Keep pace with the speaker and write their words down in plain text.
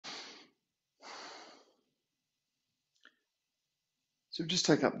So just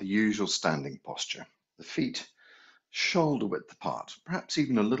take up the usual standing posture. The feet shoulder width apart, perhaps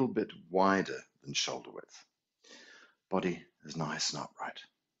even a little bit wider than shoulder width. Body is nice and upright.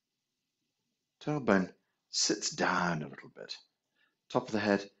 Tailbone sits down a little bit. Top of the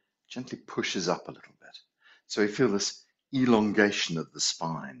head gently pushes up a little bit. So we feel this elongation of the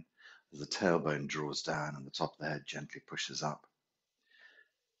spine as the tailbone draws down and the top of the head gently pushes up.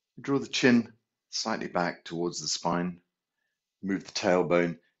 We draw the chin slightly back towards the spine, move the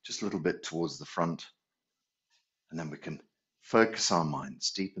tailbone just a little bit towards the front, and then we can focus our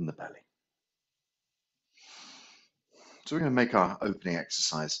minds deep in the belly. So we're going to make our opening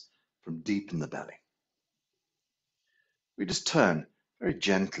exercise from deep in the belly. We just turn very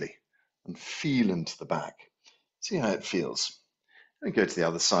gently and feel into the back. See how it feels. And go to the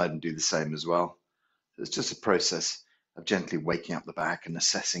other side and do the same as well. So it's just a process of gently waking up the back and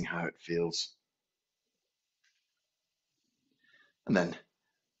assessing how it feels. And then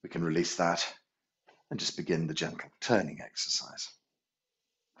we can release that and just begin the gentle turning exercise.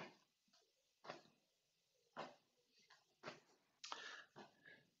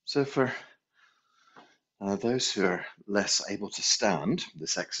 So for those who are less able to stand,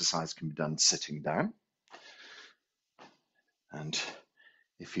 this exercise can be done sitting down. And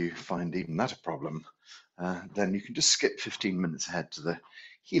if you find even that a problem, then you can just skip 15 minutes ahead to the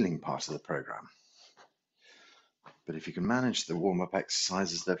healing part of the program. But if you can manage the warm-up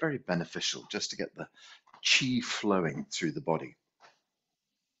exercises, they're very beneficial just to get the chi flowing through the body.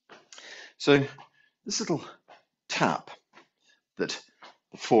 So this little tap that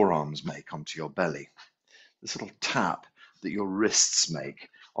the forearms make onto your belly, this little tap that your wrists make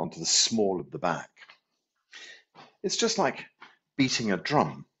onto the small of the back, it's just like beating a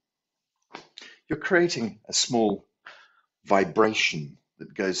drum. You're creating a small vibration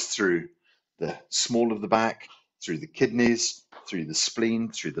that goes through the small of the back, through the kidneys, through the spleen,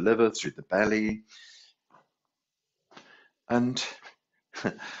 through the liver, through the belly. And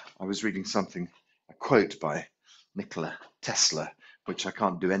I was reading a quote by Nikola Tesla, which I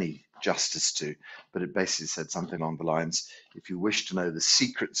can't do any justice to, but it basically said something along the lines, if you wish to know the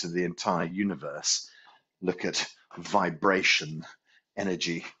secrets of the entire universe, look at vibration,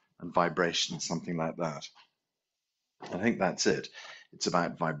 energy and vibration, something like that. I think that's it. It's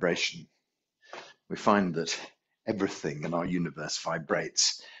about vibration. We find that everything in our universe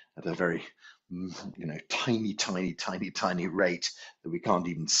vibrates at a very, tiny, tiny, tiny, tiny rate that we can't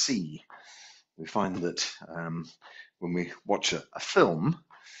even see. We find that when we watch a film,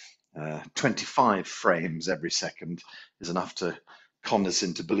 25 frames every second is enough to con us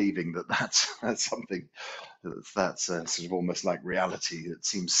into believing that that's something that's sort of almost like reality. It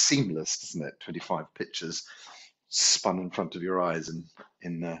seems seamless, doesn't it? 25 pictures spun in front of your eyes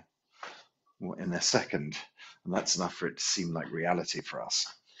in a second, and that's enough for it to seem like reality for us.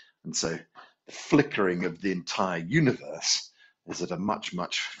 And so the flickering of the entire universe is at a much,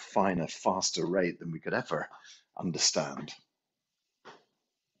 much finer, faster rate than we could ever understand.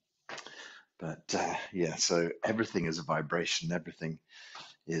 But so everything is a vibration, everything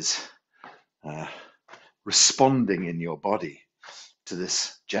is responding in your body to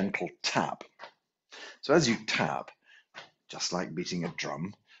this gentle tap. So as you tap, just like beating a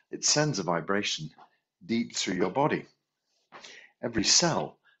drum, it sends a vibration deep through your body. Every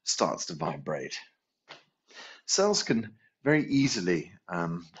cell starts to vibrate. Cells can very easily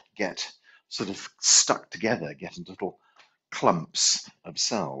get sort of stuck together, get into little clumps of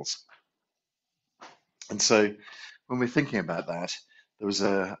cells. And so when we're thinking about that, there was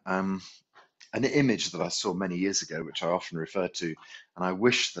an image that I saw many years ago, which I often refer to, and I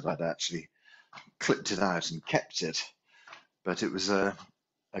wish that I'd actually clipped it out and kept it, but it was a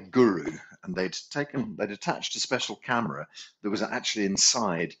guru, and they'd attached a special camera that was actually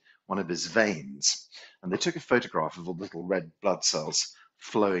inside one of his veins, and they took a photograph of all the little red blood cells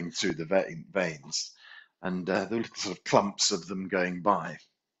flowing through the veins, and there were little sort of clumps of them going by,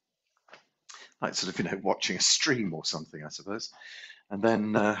 like sort of watching a stream or something, I suppose. And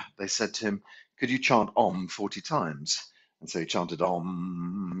then they said to him, could you chant Om 40 times? And so he chanted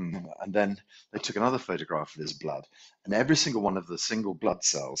Om, and then they took another photograph of his blood, and every single one of the single blood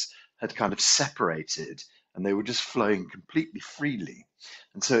cells had kind of separated, and they were just flowing completely freely.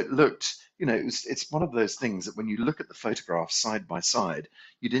 And so it looked, it's one of those things that when you look at the photographs side by side,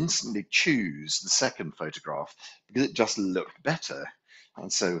 you'd instantly choose the second photograph because it just looked better.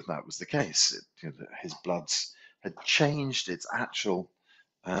 And so that was the case. His bloods had changed its actual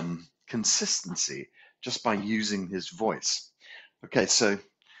consistency just by using his voice. Okay, so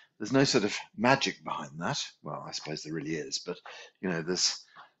there's no sort of magic behind that. Well, I suppose there really is, but there's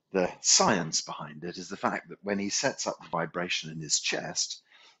the science behind it is the fact that when he sets up the vibration in his chest,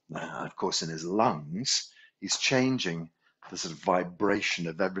 of course in his lungs, he's changing the sort of vibration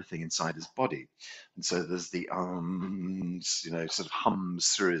of everything inside his body. And so there's the sort of hums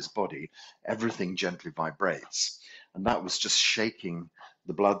through his body, everything gently vibrates. And that was just shaking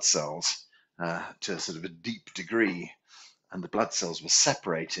the blood cells to sort of a deep degree, and the blood cells were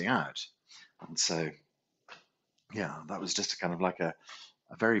separating out. And so, yeah, that was just a kind of like a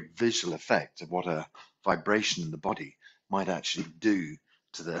very visual effect of what a vibration in the body might actually do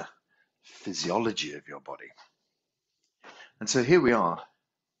to the physiology of your body. And so here we are,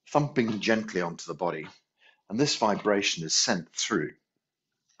 thumping gently onto the body, and this vibration is sent through.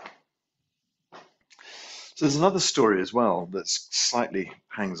 So there's another story as well that slightly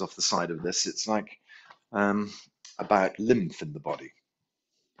hangs off the side of this. It's like about lymph in the body.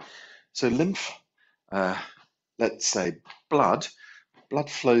 So lymph, let's say blood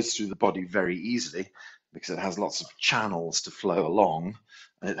flows through the body very easily because it has lots of channels to flow along,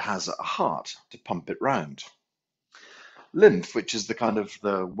 and it has a heart to pump it round. Lymph, which is the kind of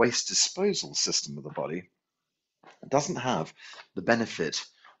the waste disposal system of the body, doesn't have the benefit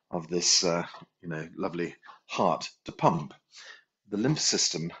of this, lovely heart to pump. The lymph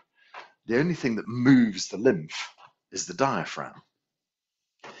system, the only thing that moves the lymph is the diaphragm.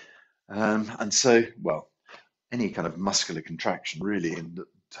 And so, well, any kind of muscular contraction really in the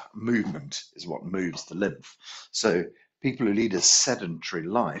movement is what moves the lymph. So people who lead a sedentary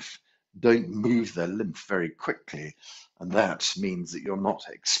life don't move their lymph very quickly, and that means that you're not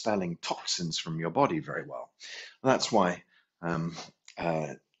expelling toxins from your body very well. And that's why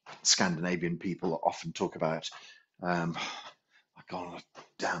Scandinavian people often talk about, God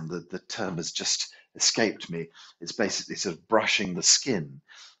damn, the term has just escaped me. It's basically sort of brushing the skin,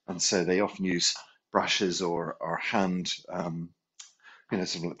 and so they often use brushes or hand,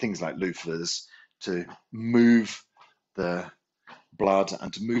 sort of things like loofahs to move the blood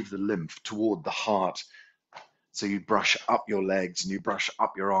and to move the lymph toward the heart. So you brush up your legs and you brush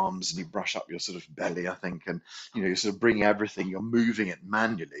up your arms and you brush up your sort of belly, I think, and you sort of bring everything, you're moving it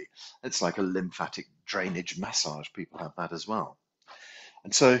manually. It's like a lymphatic drainage massage. People have that as well.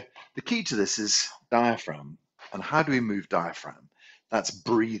 And so the key to this is diaphragm. And how do we move diaphragm? That's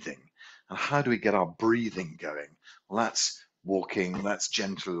breathing. And how do we get our breathing going? Well, that's walking, that's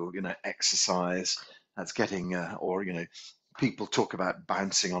gentle, exercise, that's getting, people talk about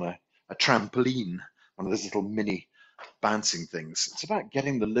bouncing on a trampoline, one of those little mini bouncing things. It's about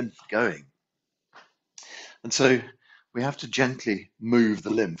getting the lymph going. And so we have to gently move the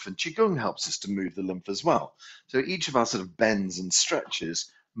lymph, and Qigong helps us to move the lymph as well. So each of our sort of bends and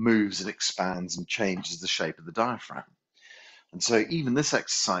stretches moves and expands and changes the shape of the diaphragm. And so even this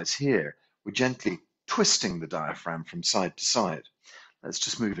exercise here, we're gently twisting the diaphragm from side to side. Let's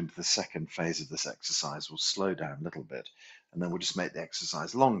just move into the second phase of this exercise. We'll slow down a little bit, and then we'll just make the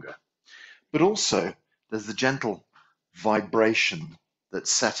exercise longer. But also, there's the gentle vibration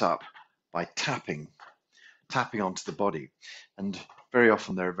that's set up by tapping onto the body. And very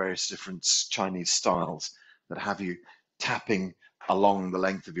often there are various different Chinese styles that have you tapping along the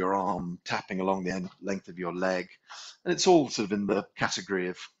length of your arm, tapping along the length of your leg. And it's all sort of in the category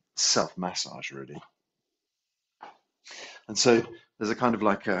of self-massage, really. And so there's a kind of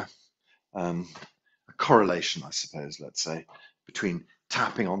like a correlation, I suppose, let's say, between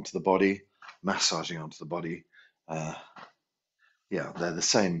tapping onto the body, massaging onto the body. They're the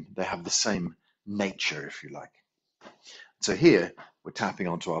same. They have the same nature, if you like. So here we're tapping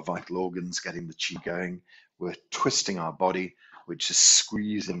onto our vital organs, getting the chi going. We're twisting our body, which is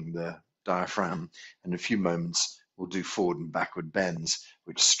squeezing the diaphragm. And in a few moments, we'll do forward and backward bends,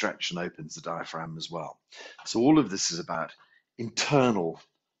 which stretch and opens the diaphragm as well. So all of this is about internal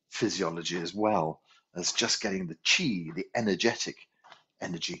physiology as well as just getting the chi, the energetic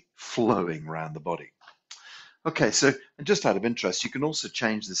energy flowing around the body. Okay, so and just out of interest, you can also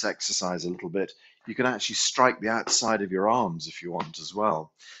change this exercise a little bit. You can actually strike the outside of your arms if you want as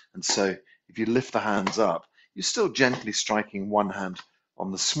well. And so if you lift the hands up, you're still gently striking one hand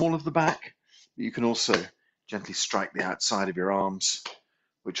on the small of the back, but you can also gently strike the outside of your arms,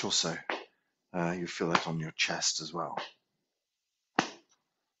 which also you feel that on your chest as well.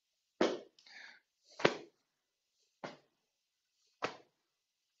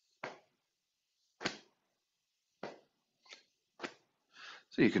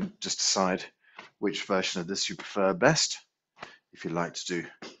 So you can just decide which version of this you prefer best. If you'd like to do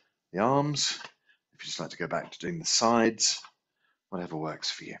the arms, if you just like to go back to doing the sides, whatever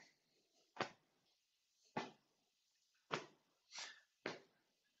works for you.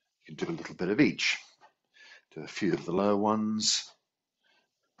 You can do a little bit of each. Do a few of the lower ones,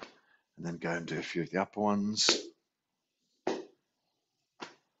 and then go and do a few of the upper ones.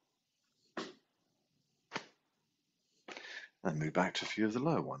 And move back to a few of the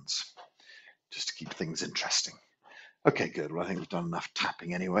lower ones, just to keep things interesting. Okay, good. Well, I think we've done enough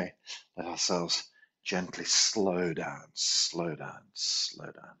tapping anyway. Let ourselves gently slow down, slow down, slow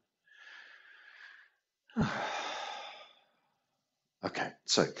down. Okay,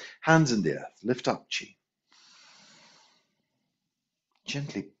 so hands in the earth, lift up chi.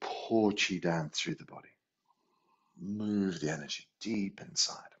 Gently pour chi down through the body. Move the energy deep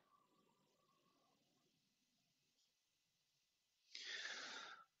inside.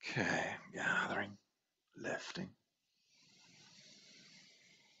 Okay, gathering, lifting,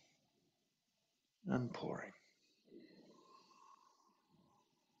 and pouring.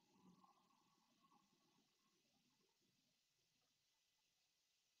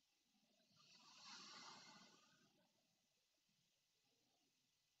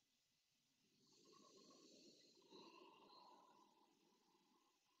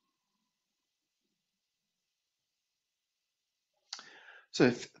 So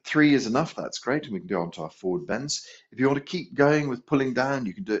if 3 is enough, that's great, and we can go on to our forward bends. If you want to keep going with pulling down,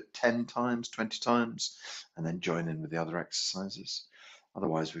 you can do it 10 times, 20 times, and then join in with the other exercises.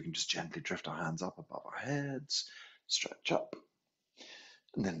 Otherwise, we can just gently drift our hands up above our heads, stretch up,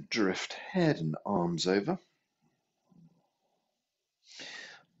 and then drift head and arms over,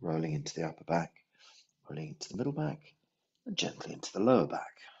 rolling into the upper back, rolling into the middle back, and gently into the lower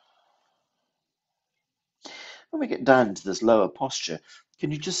back. When we get down into this lower posture,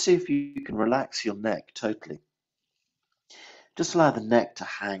 can you just see if you can relax your neck totally? Just allow the neck to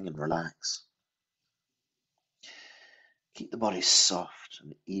hang and relax. Keep the body soft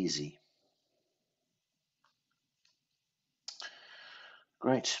and easy.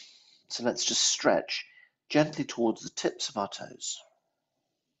 Great. So let's just stretch gently towards the tips of our toes.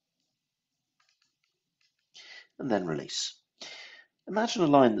 And then release. Imagine a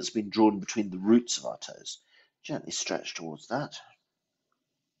line that's been drawn between the roots of our toes. Gently stretch towards that.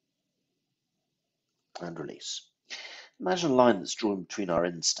 And release. Imagine a line that's drawn between our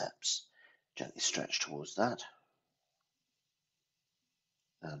insteps. Gently stretch towards that.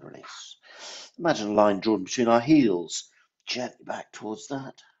 And release. Imagine a line drawn between our heels. Gently back towards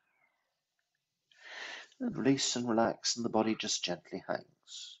that. And release and relax, and the body just gently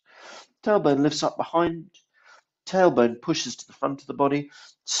hangs. Tailbone lifts up behind. Tailbone pushes to the front of the body.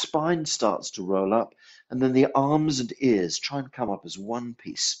 Spine starts to roll up, and then the arms and ears try and come up as one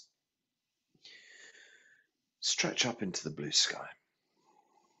piece. Stretch up into the blue sky.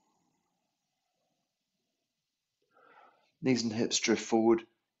 Knees and hips drift forward.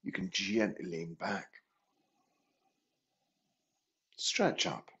 You can gently lean back. Stretch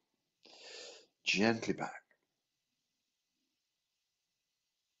up. Gently back.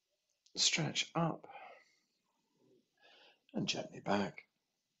 Stretch up. And gently back.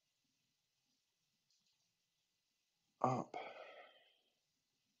 Up.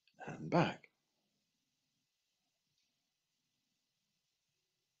 And back.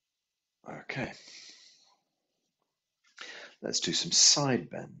 Okay. Let's do some side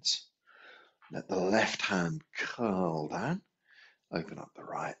bends. Let the left hand curl down. Open up the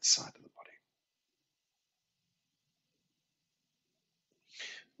right side of the body.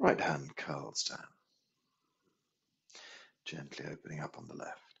 Right hand curls down. Gently opening up on the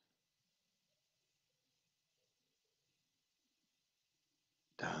left.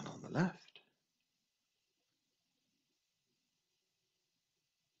 Down on the left.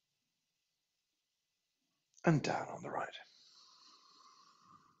 And down on the right.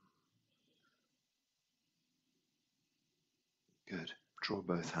 Good. Draw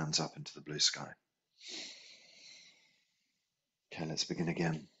both hands up into the blue sky. Okay, let's begin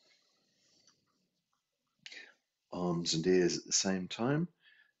again. Arms and ears at the same time,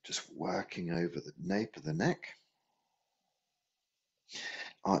 just working over the nape of the neck,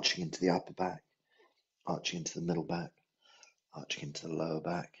 arching into the upper back, arching into the middle back, arching into the lower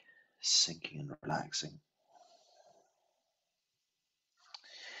back, sinking and relaxing.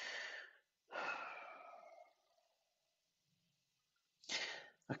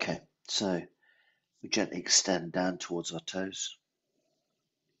 Okay, so we gently extend down towards our toes.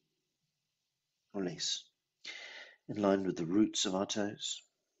 Release. In line with the roots of our toes.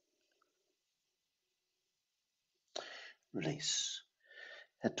 Release.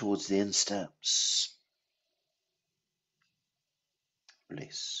 Head towards the insteps.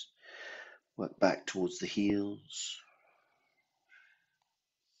 Release. Work back towards the heels.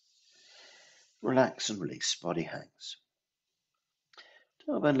 Relax and release. Body hangs.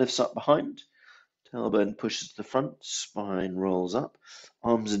 Tailbone lifts up behind. Tailbone pushes to the front, spine rolls up,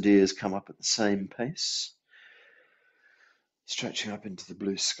 arms and ears come up at the same pace, stretching up into the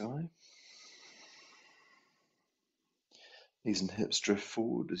blue sky. Knees and hips drift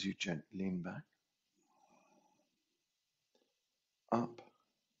forward as you gently lean back. Up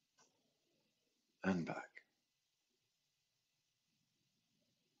and back.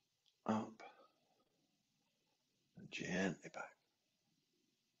 Up and gently back.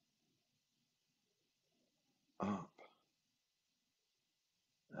 Up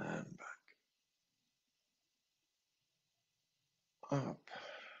and back. Up.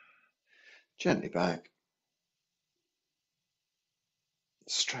 Gently back.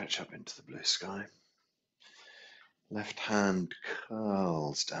 Stretch up into the blue sky. Left hand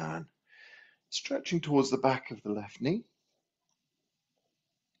curls down, stretching towards the back of the left knee.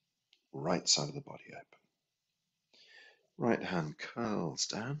 Right side of the body open. Right hand curls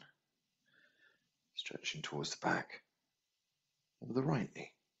down, stretching towards the back of the right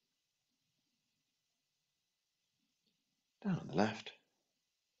knee. Down on the left.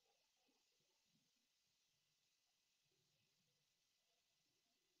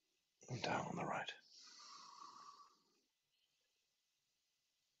 And down on the right.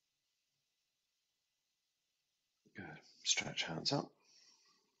 Good. Stretch hands up.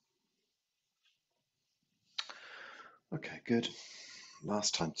 Okay, good.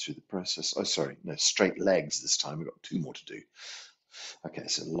 Last time through the process. Oh, sorry, no, straight legs this time. We've got 2 more to do. Okay,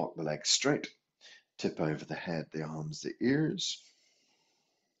 so lock the legs straight. Tip over the head, the arms, the ears.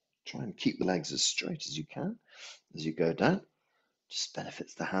 Try and keep the legs as straight as you can as you go down. Just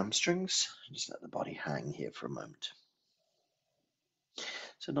benefits the hamstrings. Just let the body hang here for a moment.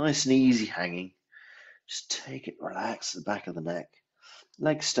 So nice and easy hanging. Just take it, relax the back of the neck.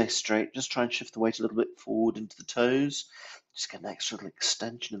 Legs stay straight. Just try and shift the weight a little bit forward into the toes. Just get an extra little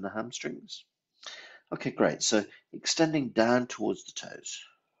extension in the hamstrings. Okay, great. So extending down towards the toes.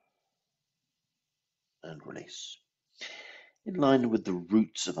 And release. In line with the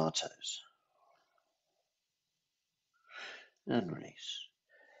roots of our toes. And release.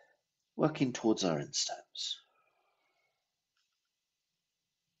 Working towards our insteps.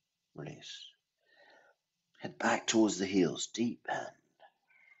 Release. Head back towards the heels, deep bend.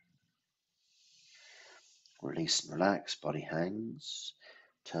 Release and relax, body hangs.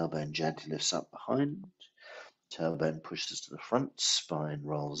 Tailbone gently lifts up behind. Tailbone pushes to the front, spine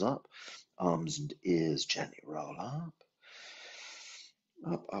rolls up. Arms and ears gently roll up.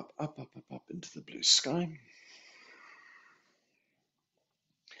 Up, up, up, up, up, up into the blue sky.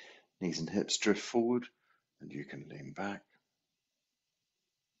 Knees and hips drift forward, and you can lean back.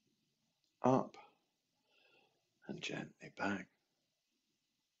 Up and gently back.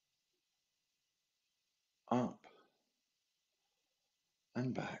 Up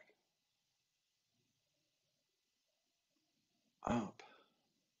and back. Up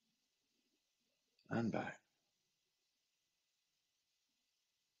and back.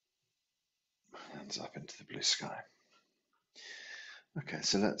 Hands up into the blue sky. Okay,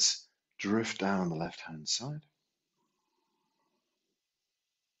 so let's drift down the left-hand side.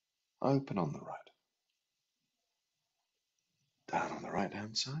 Open on the right. Down on the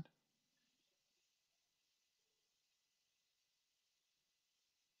right-hand side.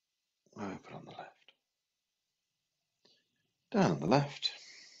 Open on the left. Down on the left.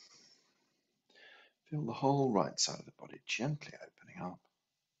 Feel the whole right side of the body gently opening up.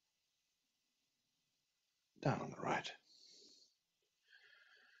 Down on the right.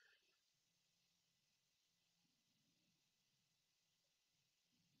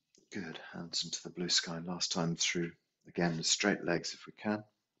 Good. Hands into the blue sky. Last time through. Again, with straight legs if we can.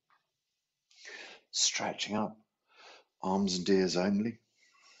 Stretching up. Arms and ears only.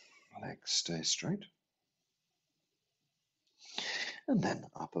 Legs stay straight. And then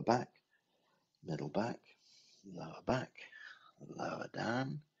upper back, middle back, lower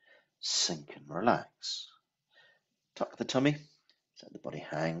down. Sink and relax. Tuck the tummy. Let the body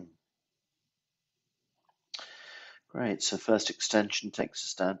hang. Great. So first extension takes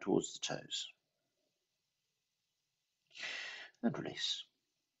us down towards the toes. And release.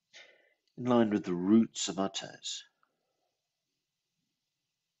 In line with the roots of our toes.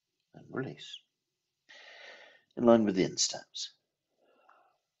 And release. In line with the insteps.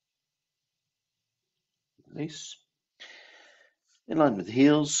 Release. In line with the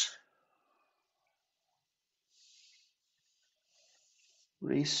heels.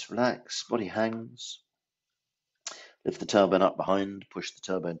 Release, relax, body hangs. Lift the tailbone up behind, push the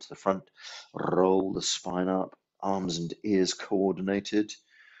tailbone to the front, roll the spine up, arms and ears coordinated.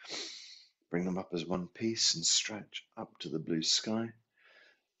 Bring them up as one piece and stretch up to the blue sky.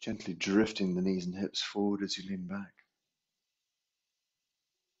 Gently drifting the knees and hips forward as you lean back,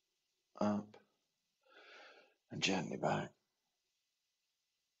 up, and gently back,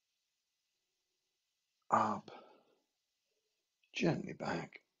 up, gently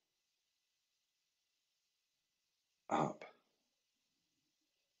back, up,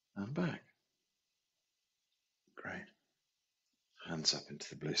 and back. Great. Hands up into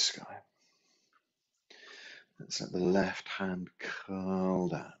the blue sky. Let's let the left hand curl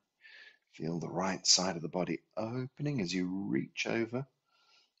down. Feel the right side of the body opening as you reach over.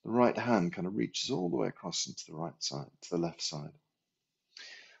 The right hand kind of reaches all the way across into the right side, to the left side.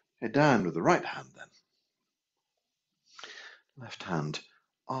 Okay, down with the right hand then. Left hand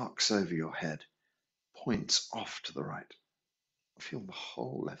arcs over your head, points off to the right. Feel the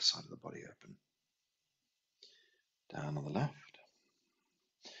whole left side of the body open. Down on the left.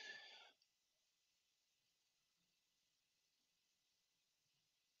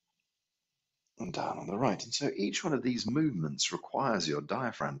 And down on the right. And so each one of these movements requires your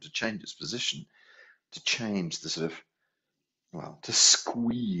diaphragm to change its position, to change the sort of, well, to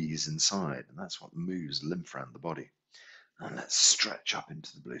squeeze inside. And that's what moves lymph around the body. And let's stretch up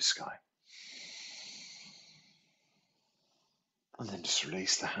into the blue sky. And then just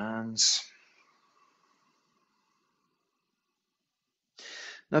release the hands.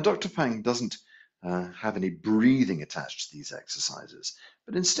 Now, Dr. Pang doesn't have any breathing attached to these exercises,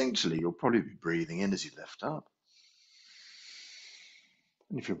 but instinctually you'll probably be breathing in as you lift up.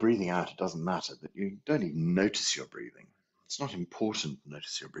 And if you're breathing out, it doesn't matter, but you don't even notice your breathing. It's not important to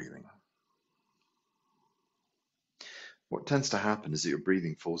notice your breathing. What tends to happen is that your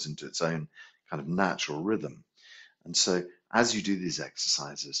breathing falls into its own kind of natural rhythm. And so as you do these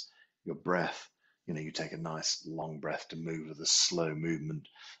exercises, your breath, you take a nice long breath to move with a slow movement,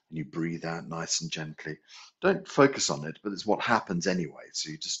 and you breathe out nice and gently. Don't focus on it, but it's what happens anyway. So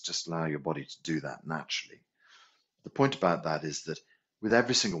you just allow your body to do that naturally. The point about that is that with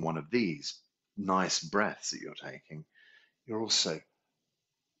every single one of these nice breaths that you're taking, you're also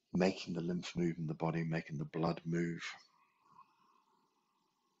making the lymph move in the body, making the blood move.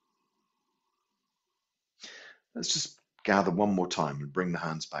 Let's just gather one more time and bring the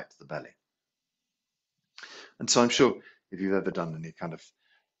hands back to the belly. And so I'm sure if you've ever done any kind of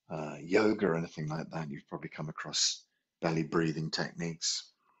yoga or anything like that, you've probably come across belly breathing techniques.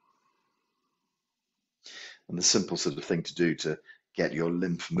 And the simple sort of thing to do to get your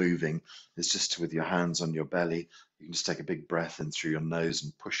lymph moving is just with your hands on your belly, you can just take a big breath in through your nose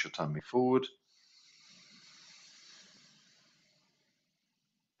and push your tummy forward,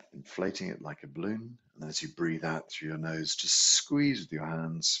 inflating it like a balloon. And as you breathe out through your nose, just squeeze with your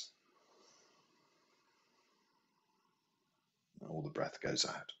hands. All the breath goes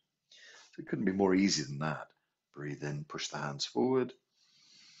out. So it couldn't be more easy than that. Breathe in, push the hands forward.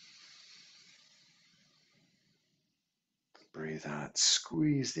 Breathe out,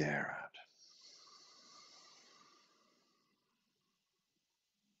 squeeze the air out.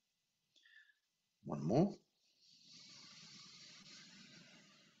 One more.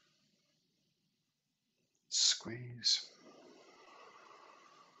 Squeeze.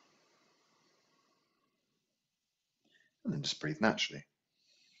 And then just breathe naturally.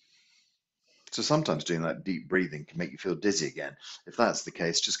 So sometimes doing that deep breathing can make you feel dizzy again. If that's the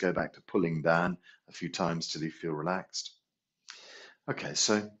case, just go back to pulling down a few times till you feel relaxed. Okay,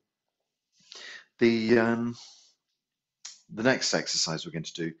 so the next exercise we're going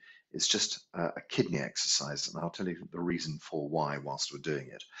to do is just a kidney exercise, and I'll tell you the reason for why whilst we're doing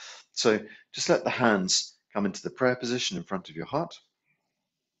it. So just let the hands come into the prayer position in front of your heart,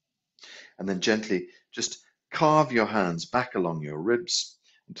 and then gently just carve your hands back along your ribs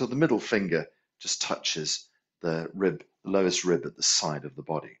until the middle finger just touches the rib, the lowest rib at the side of the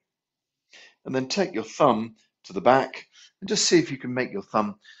body. And then take your thumb to the back and just see if you can make your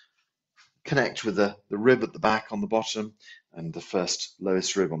thumb connect with the rib at the back on the bottom and the first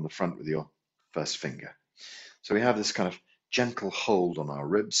lowest rib on the front with your first finger. So we have this kind of gentle hold on our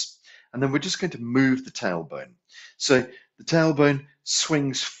ribs, and then we're just going to move the tailbone. So the tailbone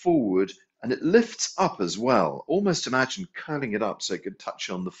swings forward and it lifts up as well. Almost imagine curling it up so it could touch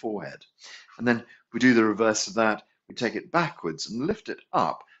you on the forehead. And then we do the reverse of that. We take it backwards and lift it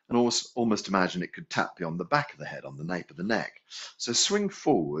up, and almost imagine it could tap you on the back of the head, on the nape of the neck. So swing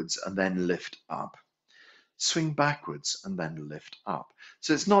forwards and then lift up. Swing backwards and then lift up.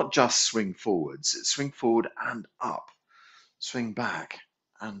 So it's not just swing forwards, it's swing forward and up. Swing back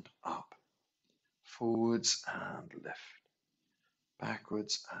and up. Forwards and lift.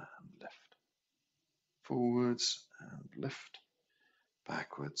 Backwards and lift. Forwards and lift.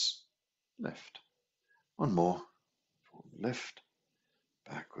 Backwards, lift. One more. Forward, lift.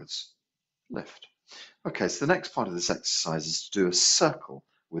 backwards, lift. Okay, so the next part of this exercise is to do a circle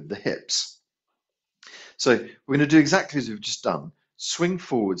with the hips. So we're going to do exactly as we've just done. Swing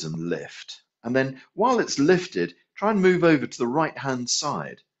forwards and lift. And then while it's lifted, try and move over to the right-hand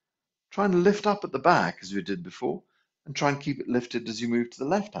side. Try and lift up at the back as we did before, and try and keep it lifted as you move to the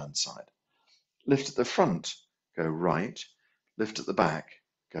left-hand side. Lift at the front, go right. Lift at the back,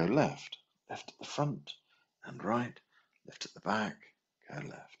 go left. Lift at the front and right. Lift at the back, go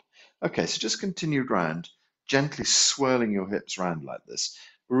left. Okay, so just continue round, gently swirling your hips round like this.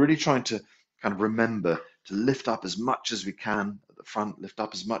 We're really trying to kind of remember to lift up as much as we can at the front, lift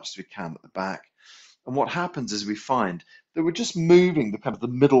up as much as we can at the back. And what happens is we find that we're just moving the kind of the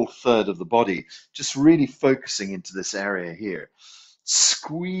middle third of the body, just really focusing into this area here,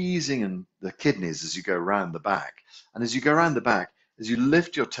 squeezing in the kidneys as you go around the back. And as you go around the back, as you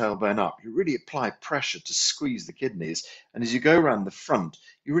lift your tailbone up, you really apply pressure to squeeze the kidneys. And as you go around the front,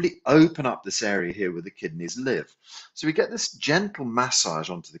 you really open up this area here where the kidneys live. So we get this gentle massage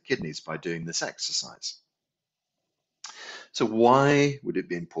onto the kidneys by doing this exercise. So why would it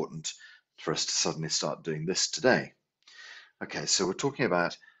be important for us to suddenly start doing this today? Okay, so we're talking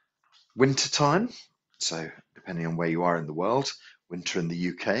about winter time. So depending on where you are in the world, winter in the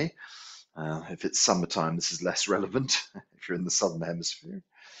UK. If it's summertime, this is less relevant if you're in the southern hemisphere.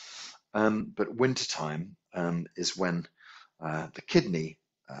 But winter time is when the kidney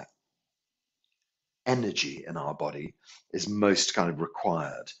energy in our body is most kind of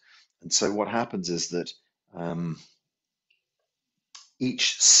required. And so what happens is that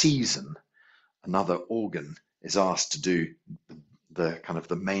each season, another organ is asked to do the kind of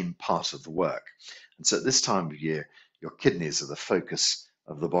the main part of the work. And so at this time of year, your kidneys are the focus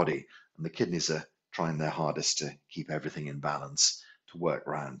of the body, and the kidneys are trying their hardest to keep everything in balance to work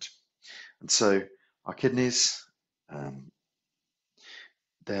round. And so our kidneys,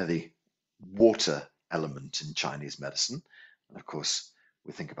 they're the water element in Chinese medicine. And of course,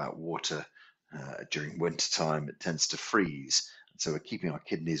 we think about water during winter time, it tends to freeze. And so we're keeping our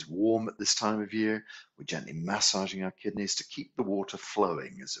kidneys warm at this time of year. We're gently massaging our kidneys to keep the water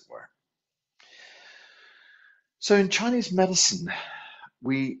flowing, as it were. So in Chinese medicine,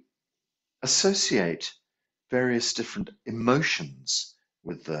 we associate various different emotions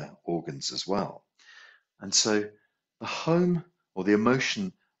with the organs as well. And so the home or the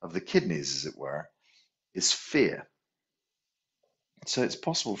emotion of the kidneys, as it were, is fear. So it's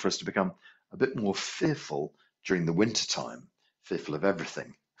possible for us to become a bit more fearful during the winter time, fearful of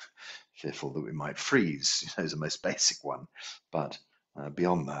everything, fearful that we might freeze, is the most basic one. But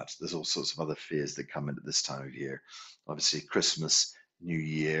beyond that, there's all sorts of other fears that come in at this time of year. Obviously, Christmas, New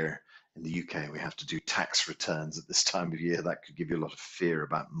Year. In the UK, we have to do tax returns at this time of year. That could give you a lot of fear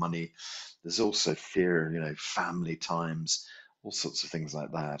about money. There's also fear, family times, all sorts of things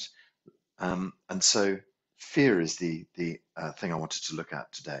like that. And so fear is the thing I wanted to look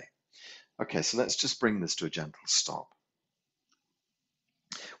at today. Okay, so let's just bring this to a gentle stop.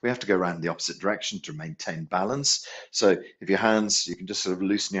 We have to go around the opposite direction to maintain balance. So if your hands, you can just sort of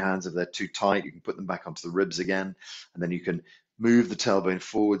loosen your hands if they're too tight, you can put them back onto the ribs again, and then you can move the tailbone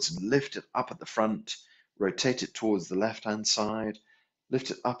forwards and lift it up at the front, rotate it towards the left-hand side,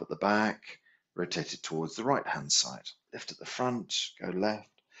 lift it up at the back, rotate it towards the right-hand side. Lift at the front, go left,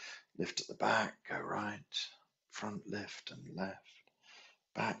 lift at the back, go right, front lift and left,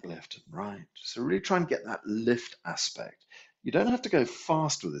 back lift and right. So really try and get that lift aspect. You don't have to go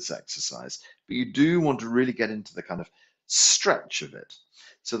fast with this exercise, but you do want to really get into the kind of stretch of it.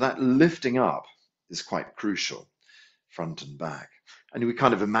 So that lifting up is quite crucial, front and back. And we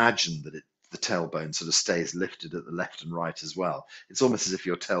kind of imagine that the tailbone sort of stays lifted at the left and right as well. It's almost as if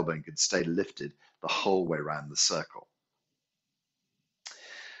your tailbone could stay lifted the whole way around the circle.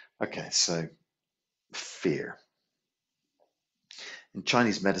 Okay, so fear. In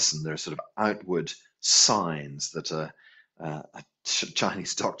Chinese medicine, there are sort of outward signs that a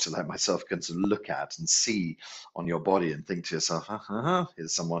Chinese doctor like myself can sort of look at and see on your body and think to yourself,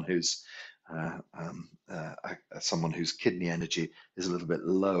 here's someone who's someone whose kidney energy is a little bit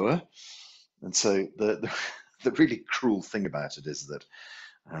lower. And so the really cruel thing about it is that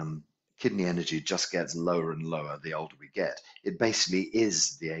kidney energy just gets lower and lower the older we get. It basically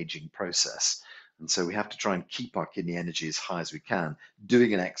is the aging process. And so we have to try and keep our kidney energy as high as we can,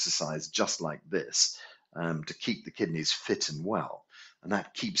 doing an exercise just like this to keep the kidneys fit and well. And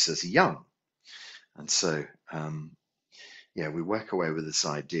that keeps us young. And so, we work away with this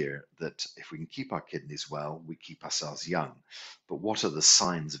idea that if we can keep our kidneys well, we keep ourselves young. But what are the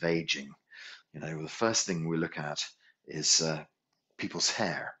signs of aging? The first thing we look at is people's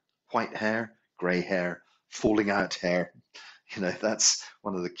hair, white hair, gray hair, falling out hair. That's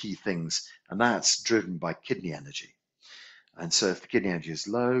one of the key things, and that's driven by kidney energy. And so if the kidney energy is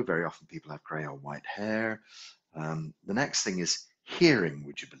low, very often people have grey or white hair. The next thing is hearing,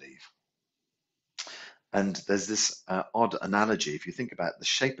 would you believe? And there's this odd analogy. If you think about the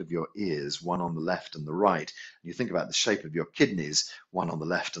shape of your ears, one on the left and the right, and you think about the shape of your kidneys, one on the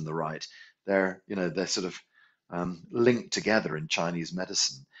left and the right, they're sort of linked together in Chinese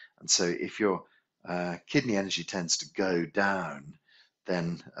medicine. And so if your kidney energy tends to go down,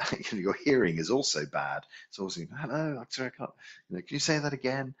 then your hearing is also bad. It's also, hello, I'm sorry, I can't, can you say that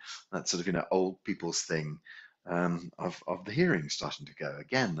again? That's sort of, old people's thing of the hearing starting to go.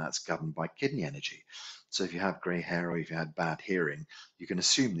 Again, that's governed by kidney energy. So if you have grey hair or if you had bad hearing, you can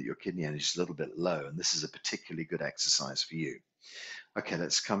assume that your kidney energy is a little bit low, and this is a particularly good exercise for you. Okay,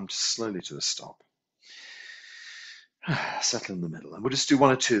 let's come slowly to a stop. Settle in the middle, and we'll just do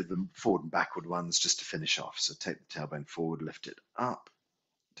one or two of the forward and backward ones just to finish off. So take the tailbone forward, lift it up.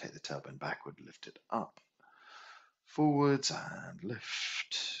 Take the tailbone backward, lift it up. Forwards and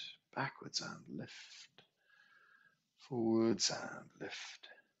lift. Backwards and lift. Forwards and lift.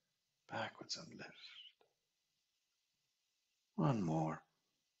 Backwards and lift. One more.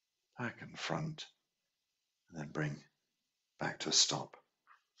 Back and front. And then bring back to a stop.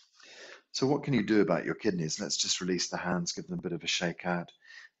 So what can you do about your kidneys? Let's just release the hands, give them a bit of a shake out.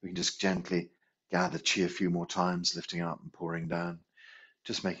 We can just gently gather chi a few more times, lifting up and pouring down,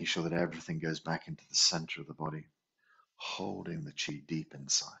 just making sure that everything goes back into the center of the body, holding the chi deep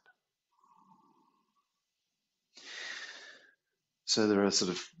inside. So there are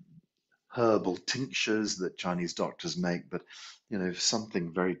sort of herbal tinctures that Chinese doctors make, but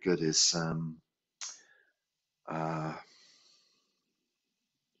something very good is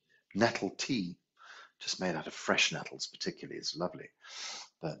nettle tea, just made out of fresh nettles, particularly is lovely.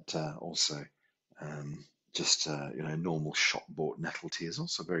 But also just normal shop bought nettle tea is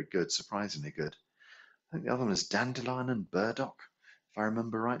also very good, surprisingly good. I think the other one is dandelion and burdock, if I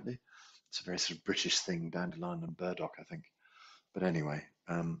remember rightly. It's a very sort of British thing, dandelion and burdock, I think. But anyway,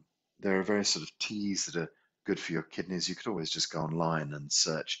 there are various sort of teas that are good for your kidneys. You could always just go online and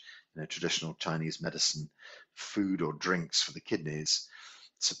search traditional Chinese medicine, food or drinks for the kidneys.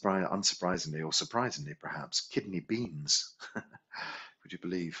 Unsurprisingly, or surprisingly perhaps, kidney beans. Would you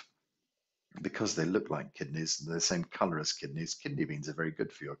believe? Because they look like kidneys, they're the same color as kidneys. Kidney beans are very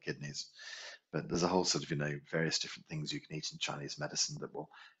good for your kidneys. But there's a whole sort of, various different things you can eat in Chinese medicine that will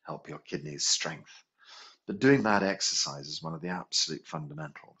help your kidneys' strength. But doing that exercise is one of the absolute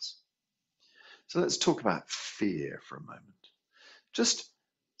fundamentals. So let's talk about fear for a moment. Just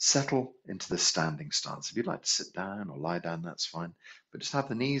settle into the standing stance. If you'd like to sit down or lie down, that's fine. But just have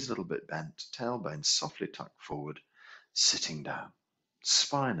the knees a little bit bent, tailbone softly tucked forward, sitting down.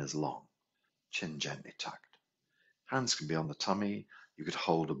 Spine is long, chin gently tucked. Hands can be on the tummy. You could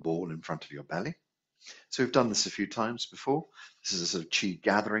hold a ball in front of your belly. So we've done this a few times before. This is a sort of chi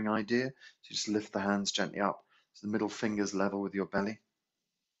gathering idea. So you just lift the hands gently up so the middle finger's level with your belly.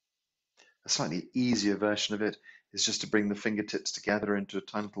 A slightly easier version of it is just to bring the fingertips together into a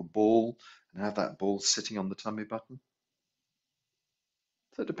tiny little ball and have that ball sitting on the tummy button.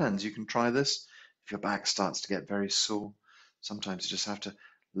 So it depends. You can try this. If your back starts to get very sore, sometimes you just have to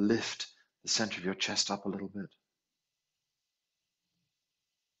lift the center of your chest up a little bit.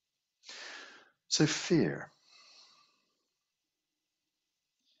 So fear.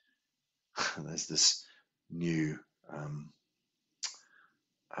 There's this new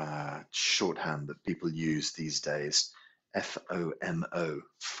shorthand that people use these days, FOMO,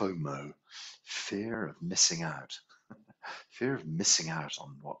 FOMO, fear of missing out, fear of missing out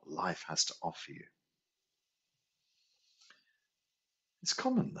on what life has to offer you. It's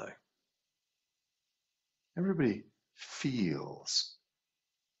common though. Everybody feels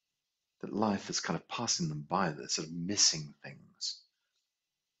that life is kind of passing them by, they're sort of missing things.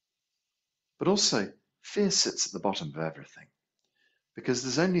 But also, fear sits at the bottom of everything because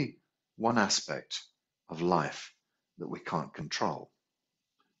there's only one aspect of life that we can't control,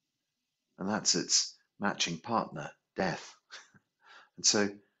 and that's its matching partner, death. And so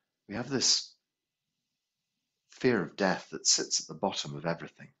we have this fear of death that sits at the bottom of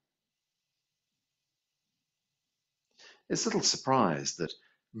everything. It's a little surprised that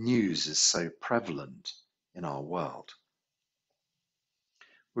news is so prevalent in our world.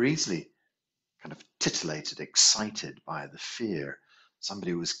 We're easily kind of titillated, excited by the fear.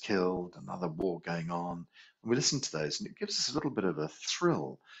 Somebody was killed, another war going on. And we listen to those and it gives us a little bit of a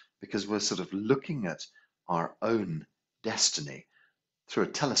thrill because we're sort of looking at our own destiny through a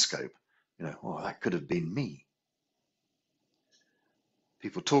telescope. Oh, that could have been me.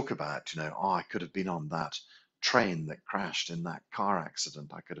 People talk about, oh, I could have been on that train that crashed in that car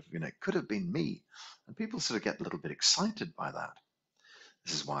accident. I could have, it could have been me. And people sort of get a little bit excited by that.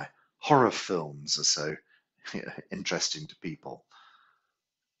 This is why horror films are so interesting to people.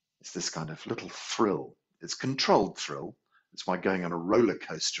 It's this kind of little thrill. It's controlled thrill. It's why going on a roller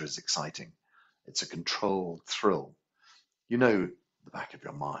coaster is exciting. It's a controlled thrill. You know, the back of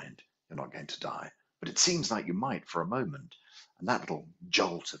your mind, you're not going to die, but it seems like you might for a moment. And that little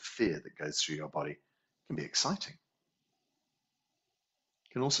jolt of fear that goes through your body can be exciting.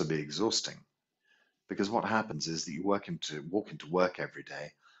 It can also be exhausting, because what happens is that you walk into work every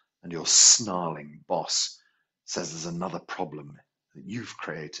day and your snarling boss says there's another problem that you've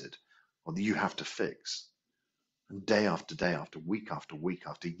created or that you have to fix. And day after day, after week after week,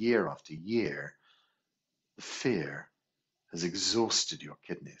 after year, the fear has exhausted your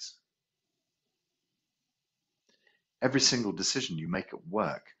kidneys. Every single decision you make at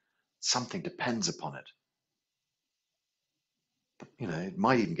work, something depends upon it. It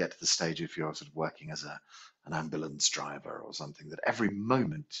might even get to the stage if you're sort of working as an ambulance driver or something, that every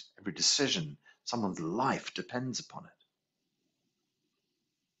moment, every decision, someone's life depends upon it.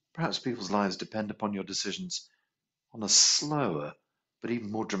 Perhaps people's lives depend upon your decisions on a slower but even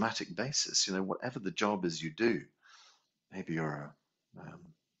more dramatic basis. Whatever the job is you do, maybe you're a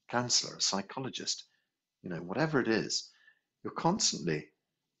counselor, a psychologist, whatever it is, you're constantly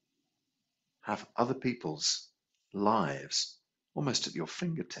have other people's lives almost at your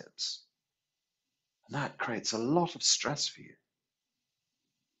fingertips. And that creates a lot of stress for you.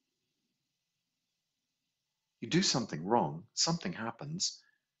 You do something wrong, something happens,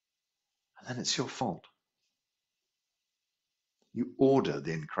 and then it's your fault. You order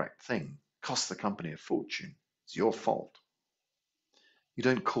the incorrect thing, costs the company a fortune. It's your fault. You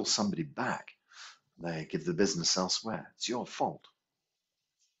don't call somebody back, they give the business elsewhere. It's your fault.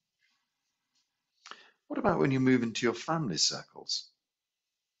 What about when you move into your family circles?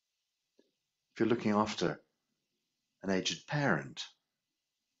 If you're looking after an aged parent,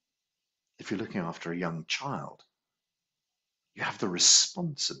 if you're looking after a young child, you have the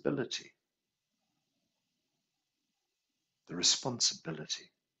responsibility to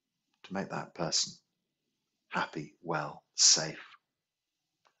make that person happy, well, safe,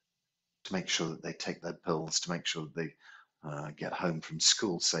 to make sure that they take their pills, to make sure that they get home from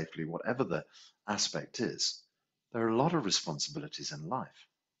school safely, whatever the aspect is. There are a lot of responsibilities in life.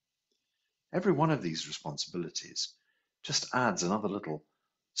 Every one of these responsibilities just adds another little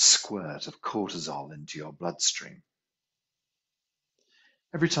squirt of cortisol into your bloodstream.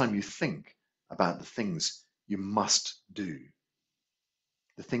 Every time you think about the things you must do,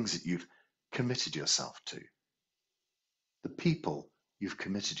 the things that you've committed yourself to, the people you've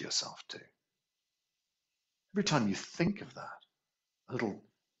committed yourself to, every time you think of that, a little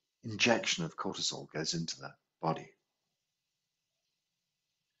injection of cortisol goes into the body.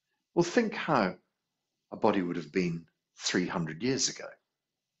 Well, think how a body would have been 300 years ago.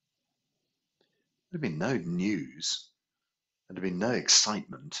 There'd have been no news, there'd have been no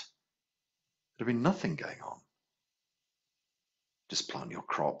excitement, there'd have been nothing going on. Just plant your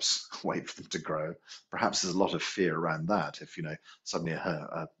crops, wait for them to grow. Perhaps there's a lot of fear around that. If suddenly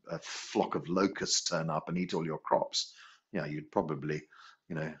a flock of locusts turn up and eat all your crops, you'd probably,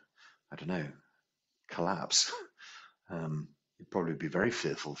 I don't know, collapse. You'd probably be very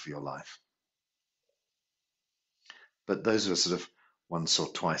fearful for your life. But those are sort of once or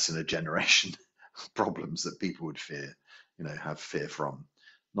twice in a generation problems that people would fear, have fear from,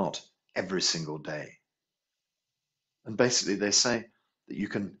 not every single day. And basically they say that you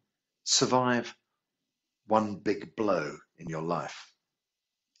can survive one big blow in your life.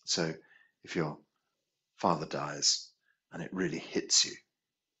 So if your father dies and it really hits you,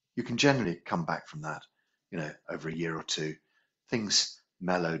 you can generally come back from that, over a year or two. Things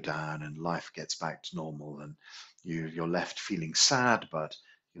mellow down and life gets back to normal, and you're left feeling sad, but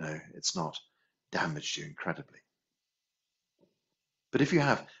it's not damaged you incredibly. But if you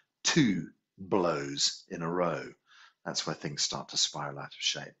have two blows in a row, that's where things start to spiral out of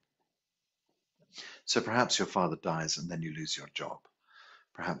shape. So perhaps your father dies and then you lose your job.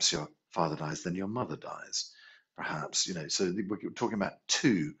 Perhaps your father dies, then your mother dies. Perhaps, so we're talking about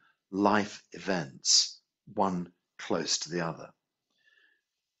two life events, one close to the other.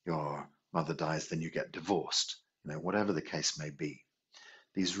 Your mother dies, then you get divorced, whatever the case may be.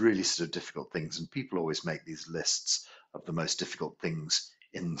 These really sort of difficult things, and people always make these lists of the most difficult things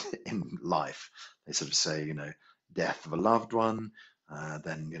in life. They sort of say, death of a loved one,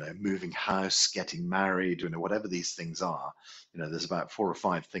 then moving house, getting married, whatever these things are. There's about 4 or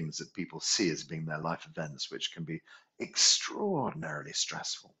 5 things that people see as being their life events, which can be extraordinarily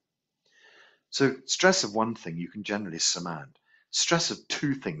stressful. So stress of one thing you can generally surmount. Stress of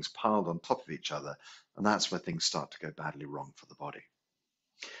two things piled on top of each other, and that's where things start to go badly wrong for the body.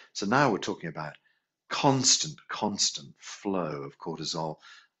 So now we're talking about constant flow of cortisol,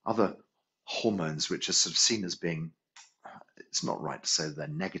 other hormones which are sort of seen as being, it's not right to say they're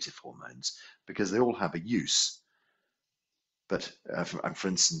negative hormones because they all have a use. But for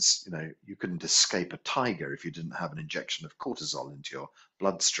instance, you couldn't escape a tiger if you didn't have an injection of cortisol into your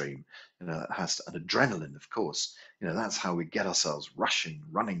bloodstream. It has an adrenaline, of course. That's how we get ourselves rushing,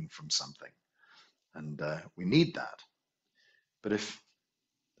 running from something. And we need that. But if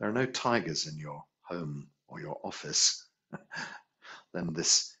there are no tigers in your home or your office, then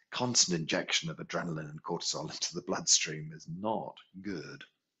this constant injection of adrenaline and cortisol into the bloodstream is not good.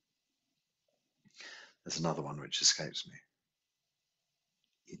 There's another one which escapes me.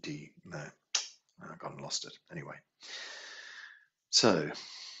 No, I've gone and lost it. Anyway, so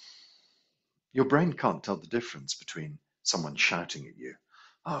your brain can't tell the difference between someone shouting at you,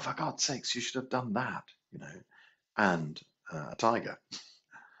 "Oh, for God's sakes, you should have done that," and a tiger.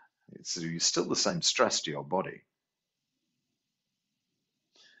 It's still the same stress to your body.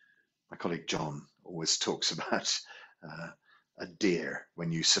 My colleague John always talks about a deer,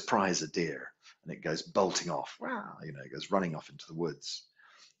 when you surprise a deer and it goes bolting off, it goes running off into the woods.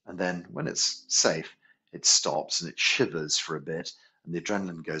 And then when it's safe, it stops and it shivers for a bit and the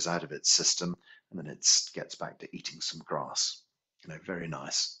adrenaline goes out of its system and then it gets back to eating some grass. Very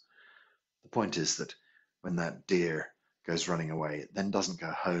nice. The point is that when that deer goes running away, it then doesn't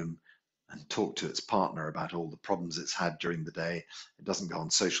go home and talk to its partner about all the problems it's had during the day. It doesn't go on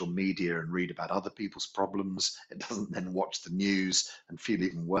social media and read about other people's problems. It doesn't then watch the news and feel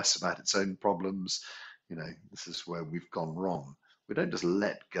even worse about its own problems. This is where we've gone wrong. We don't just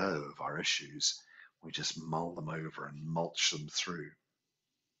let go of our issues. We just mull them over and mulch them through.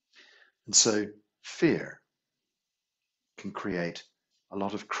 And so fear can create a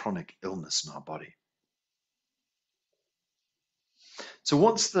lot of chronic illness in our body. So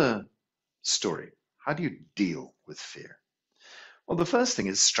what's the story? How do you deal with fear? Well, the first thing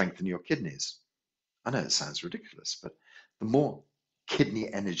is strengthen your kidneys. I know it sounds ridiculous, but the more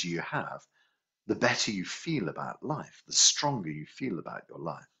kidney energy you have, the better you feel about life, the stronger you feel about your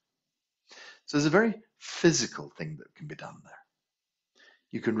life. So there's a very physical thing that can be done there.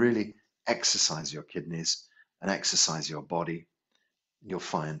 You can really exercise your kidneys and exercise your body, and you'll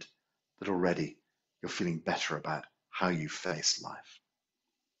find that already you're feeling better about how you face life.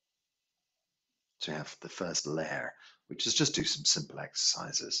 So you have the first layer, which is just do some simple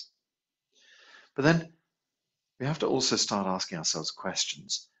exercises. But then we have to also start asking ourselves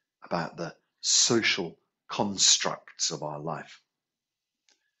questions about the social constructs of our life.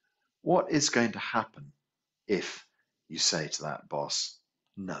 What is going to happen if you say to that boss,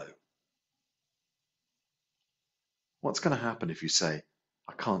 no? What's going to happen if you say,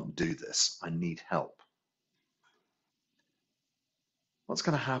 I can't do this, I need help? What's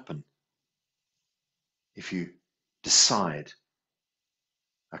going to happen if you decide,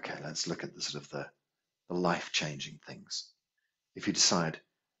 okay, let's look at the sort of the life-changing things. If you decide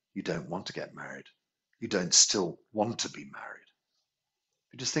you don't want to get married, you don't still want to be married,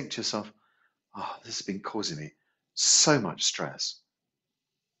 you just think to yourself, oh, this has been causing me so much stress.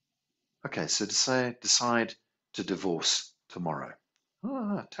 Okay, so decide to divorce tomorrow.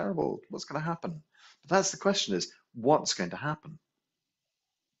 Ah, terrible. What's going to happen? But that's the question, is what's going to happen?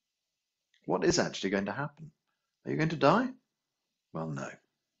 What is actually going to happen? Are you going to die? Well, no.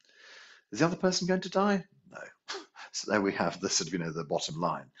 Is the other person going to die? No. So there we have the sort of, the bottom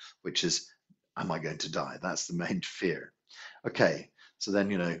line, which is, am I going to die? That's the main fear. Okay, so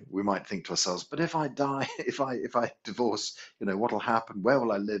then, we might think to ourselves, but if I die, if I divorce, what'll happen? Where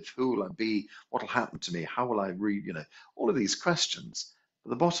will I live? Who will I be? What'll happen to me? How will I all of these questions.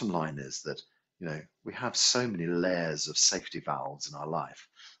 But the bottom line is that, we have so many layers of safety valves in our life.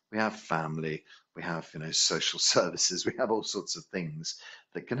 We have family, we have, social services, we have all sorts of things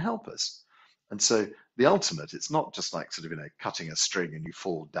that can help us. And so the ultimate, it's not just like sort of, cutting a string and you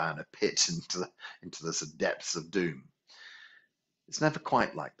fall down a pit into the sort of depths of doom. It's never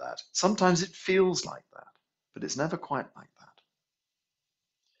quite like that. Sometimes it feels like that, but it's never quite like that.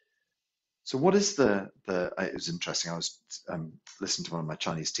 So what is it was interesting. I was listening to one of my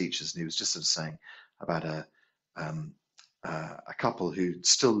Chinese teachers, and he was just sort of saying about a couple who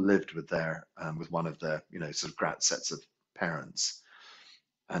still lived with with one of their, sort of sets of parents.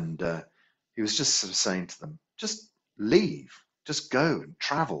 And he was just sort of saying to them, just leave, just go and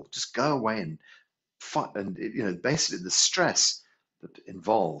travel, just go away and fight. And, basically the stress that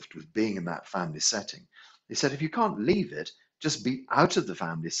involved with being in that family setting. He said, if you can't leave it, Just be out of the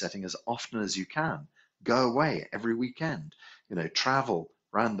family setting as often as you can. Go away every weekend, travel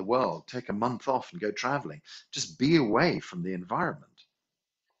around the world, take a month off and go traveling. Just be away from the environment.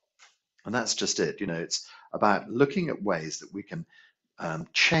 And that's just it. It's about looking at ways that we can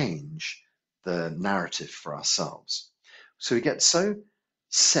change the narrative for ourselves. So we get so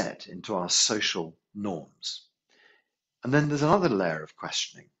set into our social norms. And then there's another layer of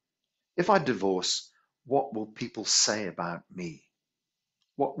questioning. If I divorce, what will people say about me?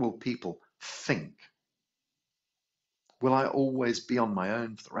 What will people think? Will I always be on my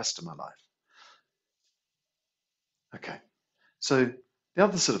own for the rest of my life? Okay. So the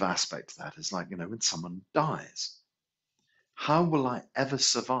other sort of aspect of that is like, when someone dies, how will I ever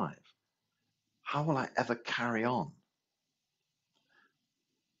survive? How will I ever carry on?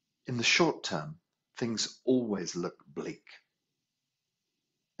 In the short term, things always look bleak.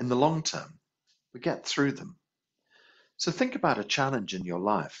 In the long term, we get through them. So think about a challenge in your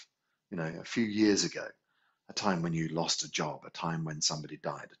life, a few years ago, a time when you lost a job, a time when somebody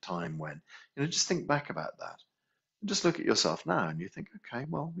died, a time when, just think back about that. And just look at yourself now and you think, okay,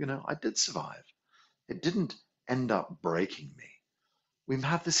 well, I did survive. It didn't end up breaking me. We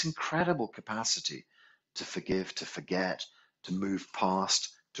have this incredible capacity to forgive, to forget, to move past,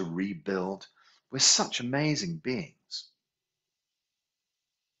 to rebuild. We're such amazing beings.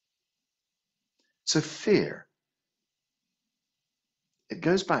 So fear, it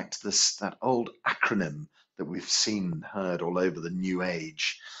goes back to that old acronym that we've seen and heard all over the new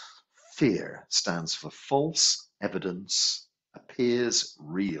age. Fear stands for false evidence appears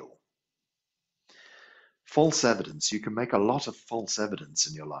real. False evidence, you can make a lot of false evidence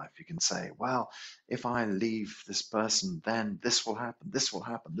in your life. You can say, well, if I leave this person, then this will happen, this will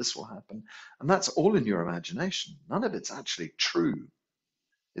happen, this will happen. And that's all in your imagination. None of it's actually true.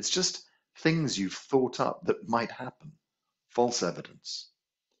 It's just things you've thought up that might happen. False evidence.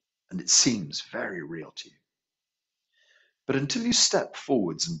 And it seems very real to you. But until you step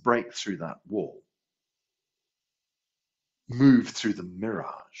forwards and break through that wall, move through the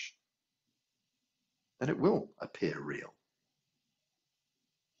mirage, then it will appear real.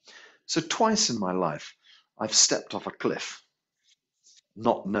 So twice in my life, I've stepped off a cliff,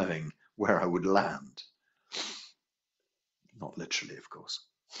 not knowing where I would land. Not literally, of course.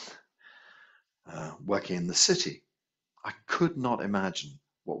 Working in the city, I could not imagine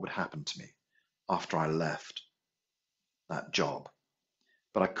what would happen to me after I left that job.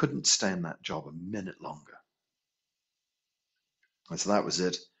 But I couldn't stay in that job a minute longer. And so that was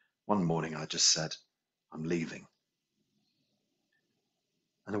it. One morning I just said, I'm leaving.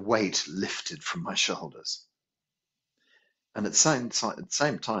 And a weight lifted from my shoulders. And at the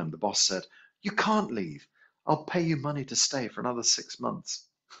same time, the boss said, you can't leave. I'll pay you money to stay for another 6 months.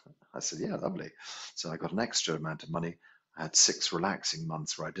 I said, yeah, lovely. So I got an extra amount of money. I had 6 relaxing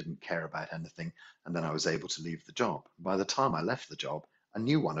months where I didn't care about anything. And then I was able to leave the job. By the time I left the job, a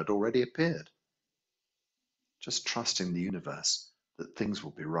new one had already appeared. Just trusting the universe that things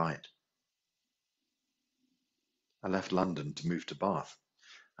will be right. I left London to move to Bath.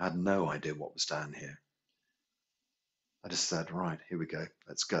 I had no idea what was down here. I just said, right, here we go,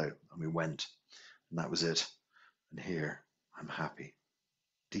 let's go. And we went, and that was it. And here, I'm happy,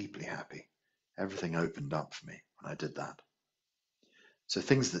 deeply happy. Everything opened up for me when I did that. So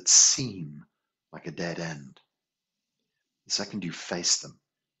things that seem like a dead end, the second you face them,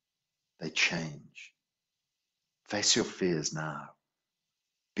 they change. Face your fears now.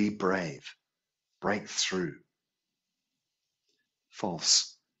 Be brave. Break through.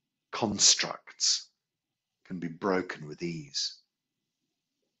 False constructs can be broken with ease.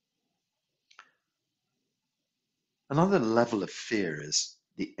 Another level of fear is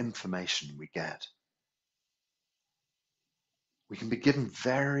the information we get. We can be given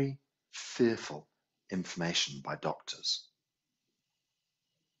very fearful information by doctors.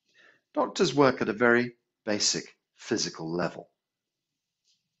 Doctors work at a very basic physical level.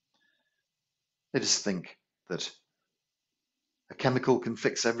 They just think that a chemical can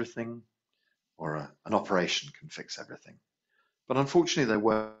fix everything or an operation can fix everything. But unfortunately, they're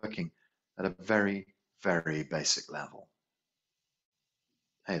working at a very, very basic level.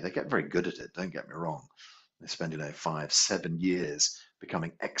 Hey, they get very good at it, don't get me wrong. They spend, 5, 7 years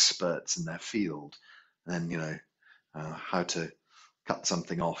becoming experts in their field, and then, how to cut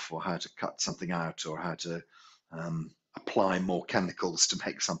something off or how to cut something out or how to apply more chemicals to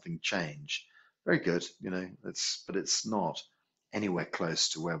make something change. Very good, but it's not anywhere close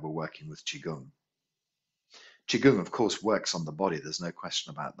to where we're working with Qigong. Qigong, of course, works on the body. There's no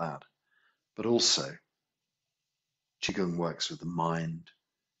question about that. But also, Qigong works with the mind.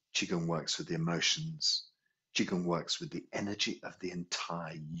 Qigong works with the emotions. Qigong works with the energy of the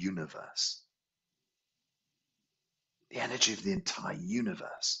entire universe. The energy of the entire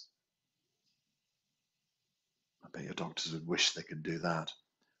universe. I bet your doctors would wish they could do that.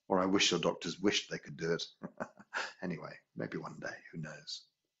 Or I wish your doctors wished they could do it. Anyway, maybe one day, who knows?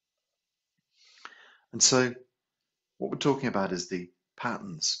 And so what we're talking about is the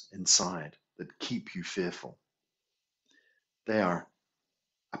patterns inside that keep you fearful. They are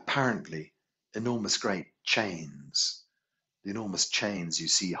apparently enormous great chains, the enormous chains you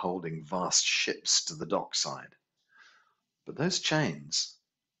see holding vast ships to the dockside. But those chains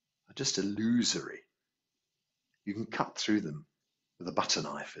are just illusory. You can cut through them with a butter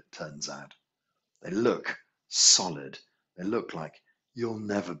knife, it turns out. They look solid. They look like you'll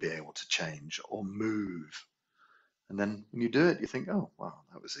never be able to change or move. And then when you do it, you think, oh, wow,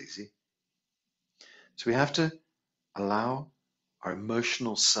 that was easy. So we have to allow our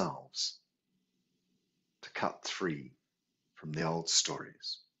emotional selves to cut free from the old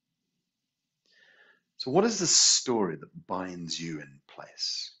stories. So what is the story that binds you in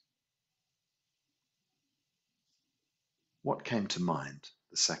place? What came to mind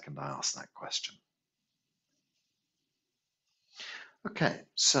the second I asked that question? Okay,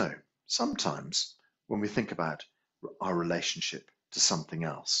 so sometimes when we think about our relationship to something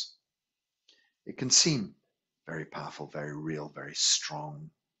else, it can seem very powerful, very real, very strong,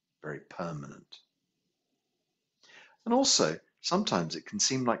 very permanent. And also, sometimes it can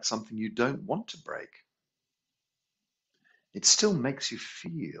seem like something you don't want to break. It still makes you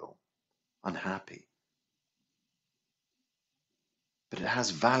feel unhappy, but it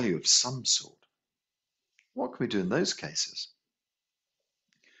has value of some sort. What can we do in those cases?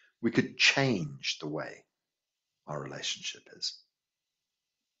 We could change the way our relationship is.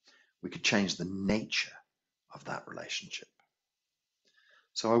 We could change the nature of that relationship.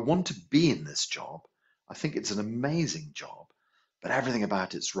 So I want to be in this job. I think it's an amazing job, but everything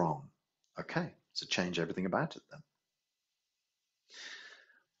about it's wrong. Okay, so change everything about it then.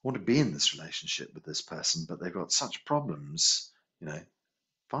 I want to be in this relationship with this person, but they've got such problems,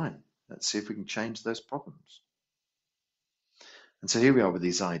 fine. Let's see if we can change those problems. And so here we are with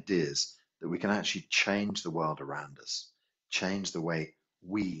these ideas that we can actually change the world around us, change the way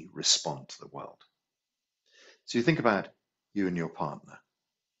we respond to the world. So you think about you and your partner.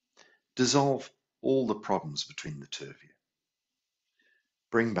 Dissolve all the problems between the two of you.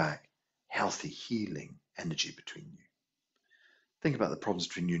 Bring back healthy, healing energy between you. Think about the problems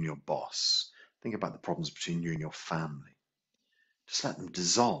between you and your boss. Think about the problems between you and your family. Just let them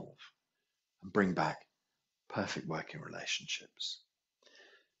dissolve and bring back perfect working relationships.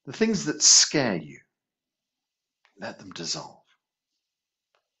 The things that scare you, let them dissolve.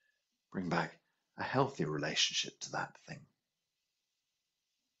 Bring back a healthy relationship to that thing.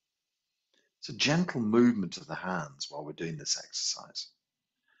 It's a gentle movement of the hands while we're doing this exercise.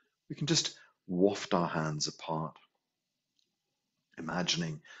 We can just waft our hands apart,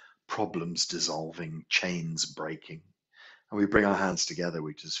 imagining problems dissolving, chains breaking. And we bring our hands together,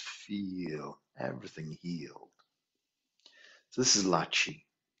 we just feel everything healed. So this is La Chi,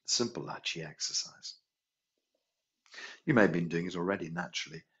 simple La Chi exercise. You may have been doing it already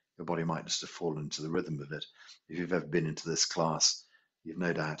naturally. Your body might just have fallen into the rhythm of it. If you've ever been into this class, you've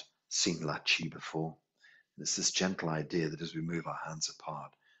no doubt seen La Chi before. And it's this gentle idea that as we move our hands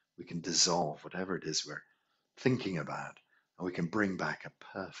apart, we can dissolve whatever it is we're thinking about, and we can bring back a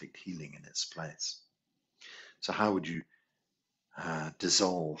perfect healing in its place. So how would you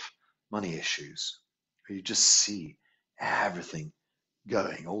dissolve money issues? Where you just see everything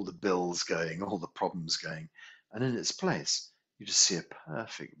going, all the bills going, all the problems going, and in its place, you just see a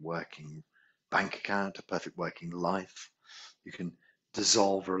perfect working bank account, a perfect working life. You can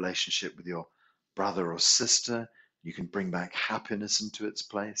dissolve a relationship with your brother or sister. You can bring back happiness into its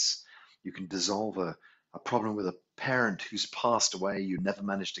place. You can dissolve a problem with a parent who's passed away, you never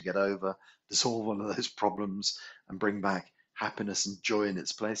managed to get over. Dissolve one of those problems and bring back happiness and joy in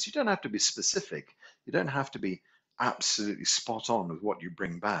its place. You don't have to be specific. You don't have to be absolutely spot on with what you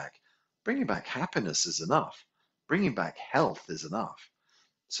bring back. Bringing back happiness is enough. Bringing back health is enough.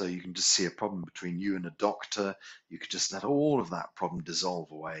 So you can just see a problem between you and a doctor. You could just let all of that problem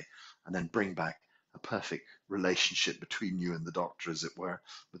dissolve away and then bring back a perfect relationship between you and the doctor, as it were,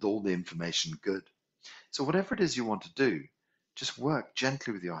 with all the information good. So whatever it is you want to do, just work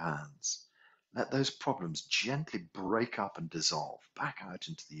gently with your hands. Let those problems gently break up and dissolve back out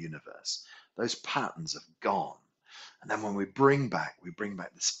into the universe. Those patterns have gone. And then when we bring back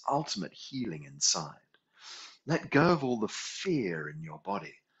this ultimate healing inside. Let go of all the fear in your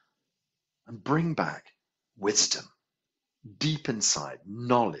body and bring back wisdom, deep inside,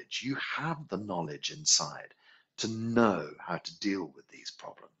 knowledge. You have the knowledge inside. to know how to deal with these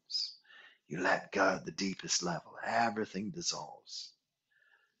problems. You let go at the deepest level. Everything dissolves.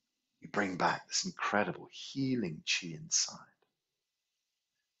 You bring back this incredible healing chi inside.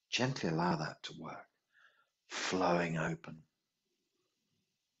 Gently allow that to work, flowing open,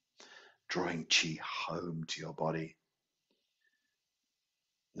 drawing chi home to your body.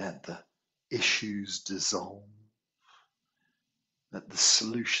 Let the issues dissolve. Let the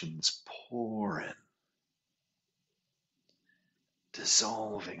solutions pour in,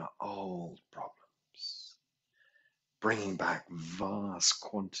 dissolving old problems, bringing back vast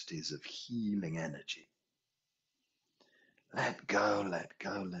quantities of healing energy. Let go, let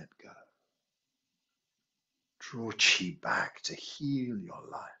go, let go. Draw chi back to heal your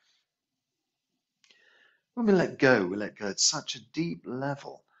life. When we let go at such a deep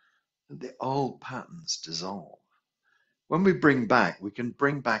level that the old patterns dissolve. When we bring back, we can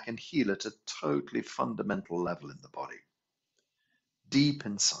bring back and heal at a totally fundamental level in the body, deep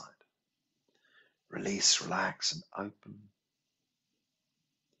inside. Release, relax, and open.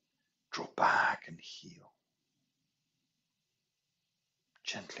 Draw back and heal.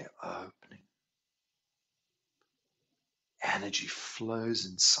 Gently opening. Energy flows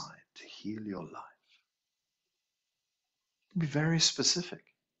inside to heal your life. Be very specific.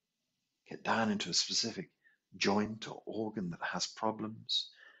 Get down into a specific joint or organ that has problems,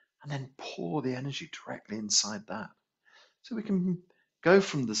 and then pour the energy directly inside that. So we can go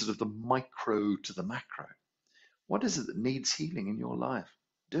from the sort of the micro to the macro. What is it that needs healing in your life?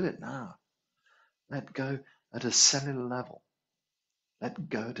 Do it now. Let go at a cellular level. Let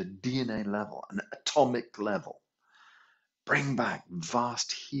go at a DNA level, an atomic level. Bring back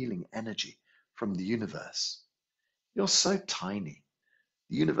vast healing energy from the universe. You're so tiny.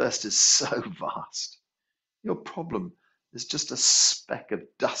 The universe is so vast. Your problem is just a speck of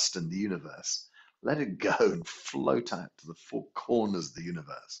dust in the universe. Let it go and float out to the four corners of the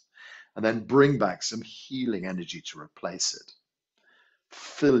universe, and then bring back some healing energy to replace it.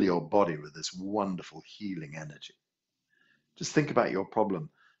 Fill your body with this wonderful healing energy. Just think about your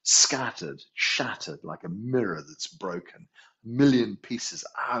problem scattered, shattered like a mirror that's broken, a million pieces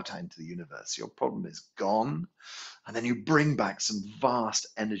out into the universe. Your problem is gone, and then you bring back some vast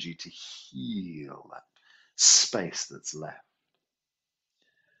energy to heal that space that's left.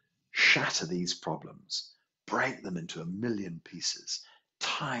 Shatter these problems, break them into a million pieces,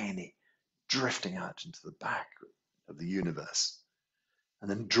 tiny, drifting out into the back of the universe, and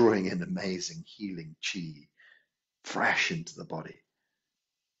then drawing in amazing healing chi fresh into the body.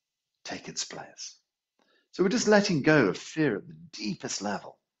 Take its place. So we're just letting go of fear at the deepest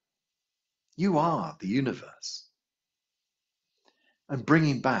level. You are the universe. And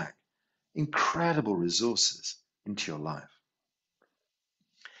bringing back incredible resources into your life.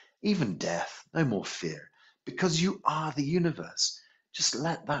 Even death, no more fear, because you are the universe. Just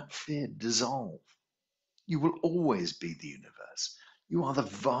let that fear dissolve. You will always be the universe. You are the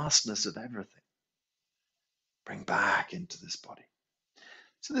vastness of everything. Bring back into this body.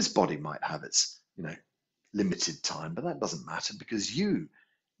 So this body might have its, limited time, but that doesn't matter because you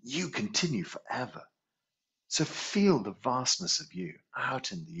continue forever. So feel the vastness of you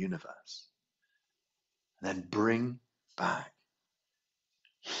out in the universe. And then bring back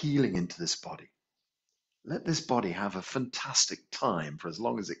healing into this body. Let this body have a fantastic time for as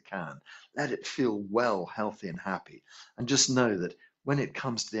long as it can. Let it feel well, healthy, and happy. And just know that when it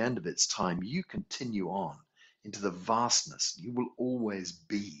comes to the end of its time, you continue on into the vastness you will always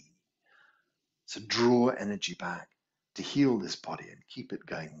be. So draw energy back to heal this body and keep it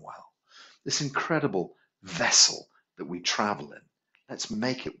going well. This incredible vessel that we travel in, let's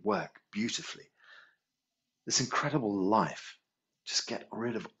make it work beautifully. This incredible life, just get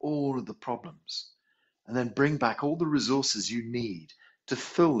rid of all of the problems and then bring back all the resources you need to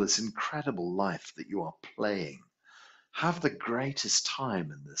fill this incredible life that you are playing. Have the greatest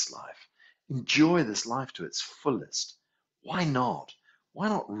time in this life. Enjoy this life to its fullest. Why not? Why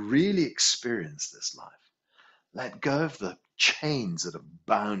not really experience this life? Let go of the chains that have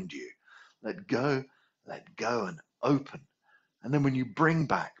bound you. Let go and open. And then when you bring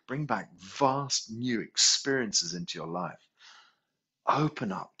back vast new experiences into your life.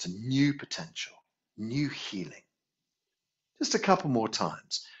 Open up to new potential, new healing. Just a couple more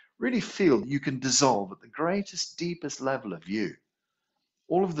times. Really feel you can dissolve at the greatest, deepest level of you.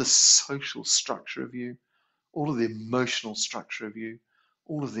 All of the social structure of you, all of the emotional structure of you,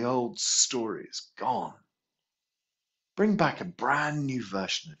 all of the old stories gone. Bring back a brand new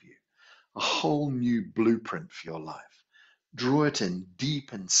version of you, a whole new blueprint for your life. Draw it in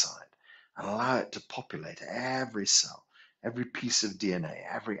deep inside and allow it to populate every cell, every piece of DNA,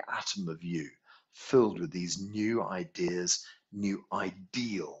 every atom of you. filled with these new ideas, new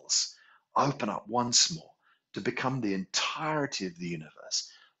ideals. Open up once more to become the entirety of the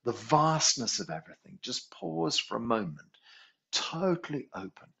universe, the vastness of everything. Just pause for a moment, totally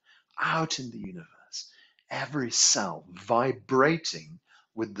open, out in the universe, every cell vibrating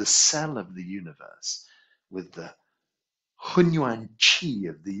with the cell of the universe, with the Hunyuan Qi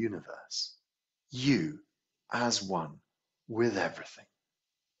of the universe. You as one with everything.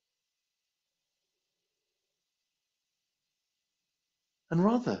 And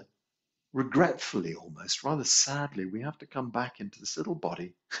rather regretfully, almost, rather sadly, we have to come back into this little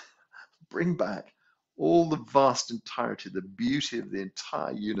body, bring back all the vast entirety, the beauty of the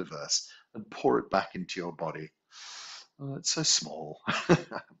entire universe, and pour it back into your body. Oh, it's so small.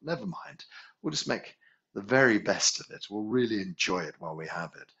 Never mind. We'll just make the very best of it. We'll really enjoy it while we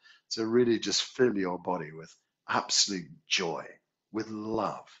have it. So really just fill your body with absolute joy, with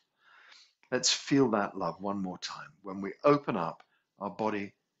love. Let's feel that love one more time. When we open up, our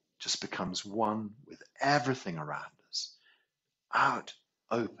body just becomes one with everything around us, out,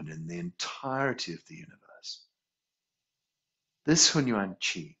 open in the entirety of the universe. This Hunyuan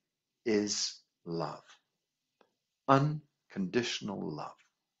Qi is love, unconditional love,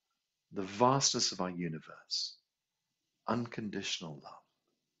 the vastness of our universe, unconditional love.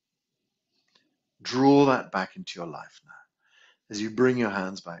 Draw that back into your life now. As you bring your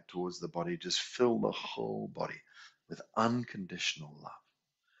hands back towards the body, just fill the whole body with unconditional love.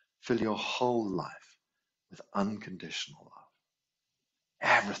 Fill your whole life with unconditional love.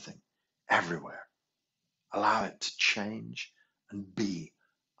 Everything, everywhere. Allow it to change and be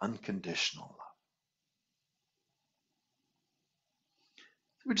unconditional love.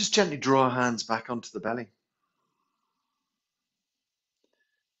 We just gently draw our hands back onto the belly.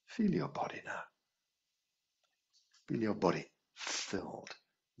 Feel your body now. Feel your body filled,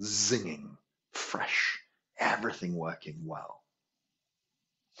 zinging, fresh, everything working well.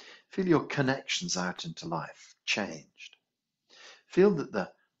 Feel your connections out into life changed. Feel that the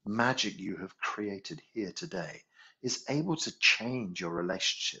magic you have created here today is able to change your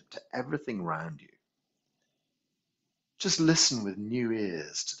relationship to everything around you. Just listen with new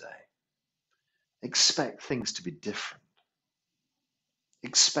ears today. Expect things to be different.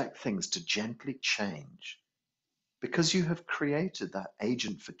 Expect things to gently change because you have created that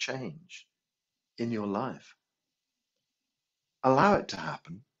agent for change in your life. Allow it to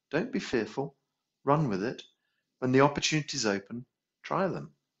happen. Don't be fearful. Run with it. When the opportunities open, try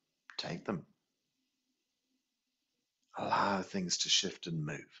them. Take them. Allow things to shift and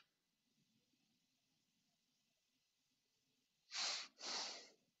move.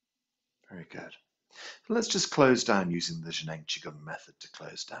 Very good. So let's just close down using the Zheneng Qigong method to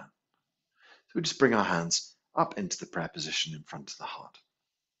close down. So we just bring our hands up into the prayer position in front of the heart.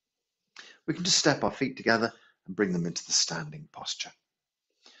 We can just step our feet together and bring them into the standing posture.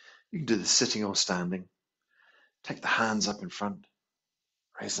 You can do this sitting or standing. Take the hands up in front.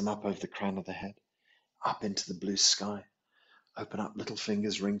 Raise them up over the crown of the head, up into the blue sky. Open up little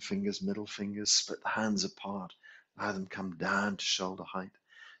fingers, ring fingers, middle fingers, split the hands apart. Allow them come down to shoulder height.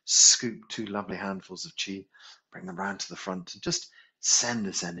 Scoop two lovely handfuls of chi, bring them round to the front, and just send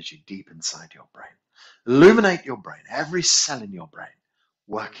this energy deep inside your brain. Illuminate your brain, every cell in your brain,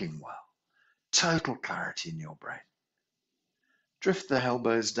 working well. Total clarity in your brain. Drift the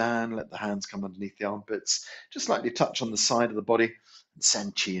elbows down, let the hands come underneath the armpits, just lightly touch on the side of the body, and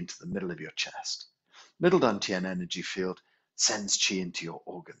send chi into the middle of your chest. Middle Dantian energy field sends chi into your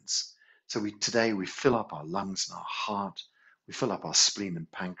organs. So today we fill up our lungs and our heart, we fill up our spleen and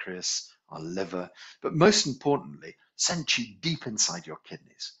pancreas, our liver, but most importantly, send chi deep inside your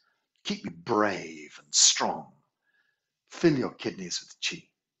kidneys. Keep you brave and strong. Fill your kidneys with chi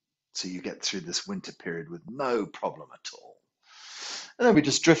so you get through this winter period with no problem at all. And then we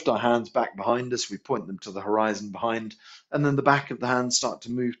just drift our hands back behind us. We point them to the horizon behind, and then the back of the hands start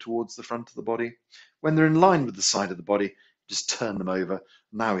to move towards the front of the body. When they're in line with the side of the body, just turn them over.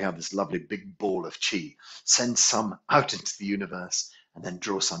 Now we have this lovely big ball of chi. Send some out into the universe, and then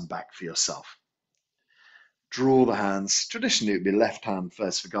draw some back for yourself. Draw the hands. Traditionally, it would be left hand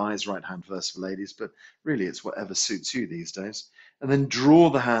first for guys, right hand first for ladies, but really it's whatever suits you these days. And then draw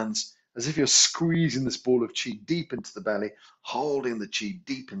the hands as if you're squeezing this ball of chi deep into the belly, holding the chi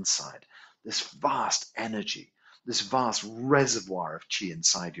deep inside. This vast energy, this vast reservoir of chi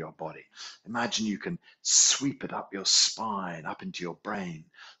inside your body. Imagine you can sweep it up your spine, up into your brain.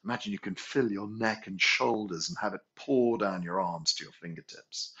 Imagine you can fill your neck and shoulders and have it pour down your arms to your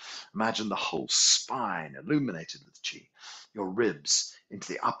fingertips. Imagine the whole spine illuminated with chi. Your ribs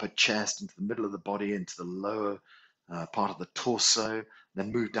into the upper chest, into the middle of the body, into the lower part of the torso,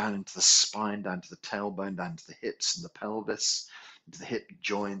 then move down into the spine, down to the tailbone, down to the hips and the pelvis, into the hip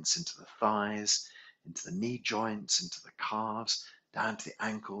joints, into the thighs, into the knee joints, into the calves, down to the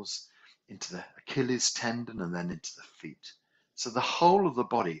ankles, into the Achilles tendon, and then into the feet. So the whole of the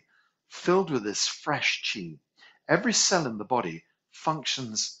body filled with this fresh chi. Every cell in the body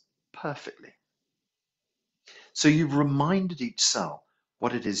functions perfectly. So you've reminded each cell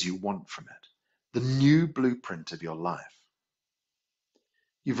what it is you want from it, the new blueprint of your life.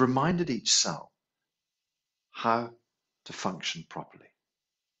 You've reminded each cell how to function properly.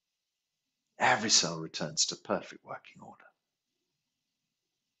 Every cell returns to perfect working order.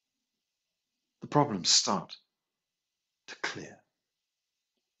 The problems start to clear.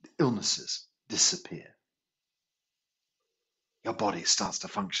 The illnesses disappear. Your body starts to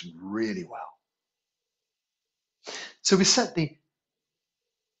function really well. So we set the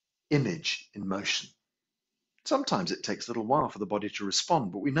image in motion. Sometimes it takes a little while for the body to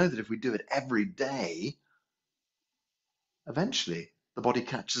respond, but we know that if we do it every day, eventually the body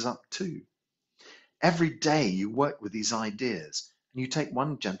catches up too. Every day you work with these ideas and you take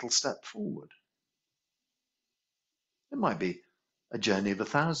one gentle step forward. It might be a journey of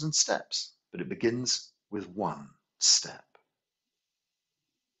 1,000 steps, but it begins with one step.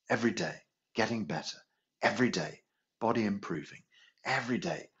 Every day, getting better. Every day, body improving. Every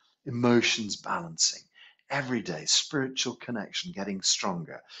day, emotions balancing. Every day, spiritual connection getting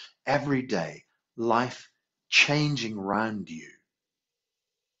stronger. Every day, life changing around you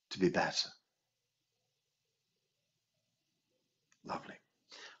to be better. Lovely.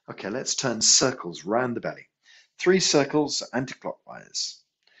 Okay, let's turn circles round the belly. 3 circles anti-clockwise.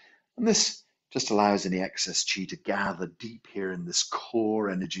 And this just allows any excess chi to gather deep here in this core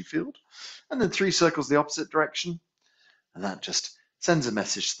energy field. And then 3 circles the opposite direction. And that just sends a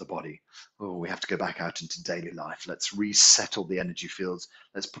message to the body. Oh, we have to go back out into daily life. Let's resettle the energy fields.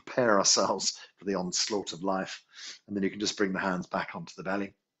 Let's prepare ourselves for the onslaught of life. And then you can just bring the hands back onto the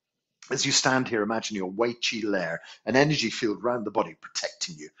belly. As you stand here, imagine your Wei Qi layer, an energy field around the body,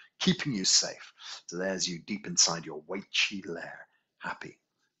 protecting you, keeping you safe. So there's you deep inside your Wei Qi layer, happy,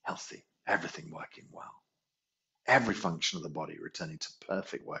 healthy, everything working well. Every function of the body returning to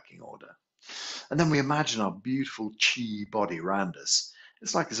perfect working order. And then we imagine our beautiful chi body around us.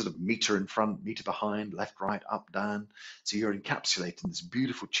 It's like a sort of meter in front, meter behind, left, right, up, down. So you're encapsulating this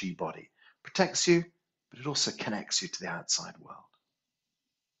beautiful chi body. Protects you, but it also connects you to the outside world.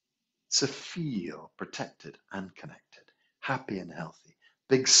 So feel protected and connected, happy and healthy.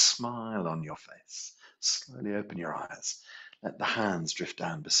 Big smile on your face. Slowly open your eyes. Let the hands drift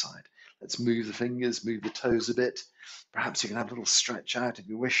down beside. Let's move the fingers, move the toes a bit. Perhaps you can have a little stretch out if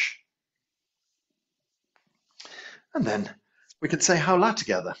you wish. And then we can say Howla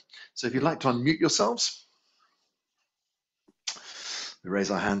together. So if you'd like to unmute yourselves, we raise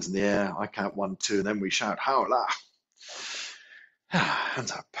our hands in the air. I count 1, 2, and then we shout Howla.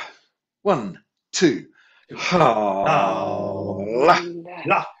 Hands up. 1, 2. Howla.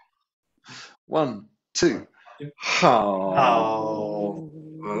 1, 2. Howla.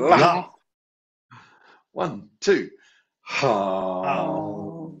 1, 2.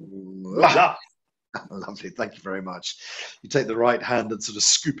 Howla. Lovely, thank you very much. You take the right hand and sort of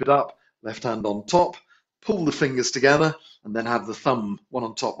scoop it up, left hand on top, pull the fingers together, and then have the thumb, one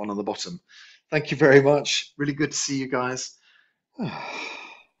on top, one on the bottom. Thank you very much. Really good to see you guys.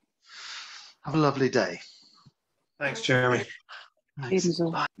 Have a lovely day. Thanks, Jeremy. Thanks.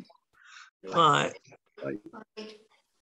 Ebenso. Bye. Bye. Bye.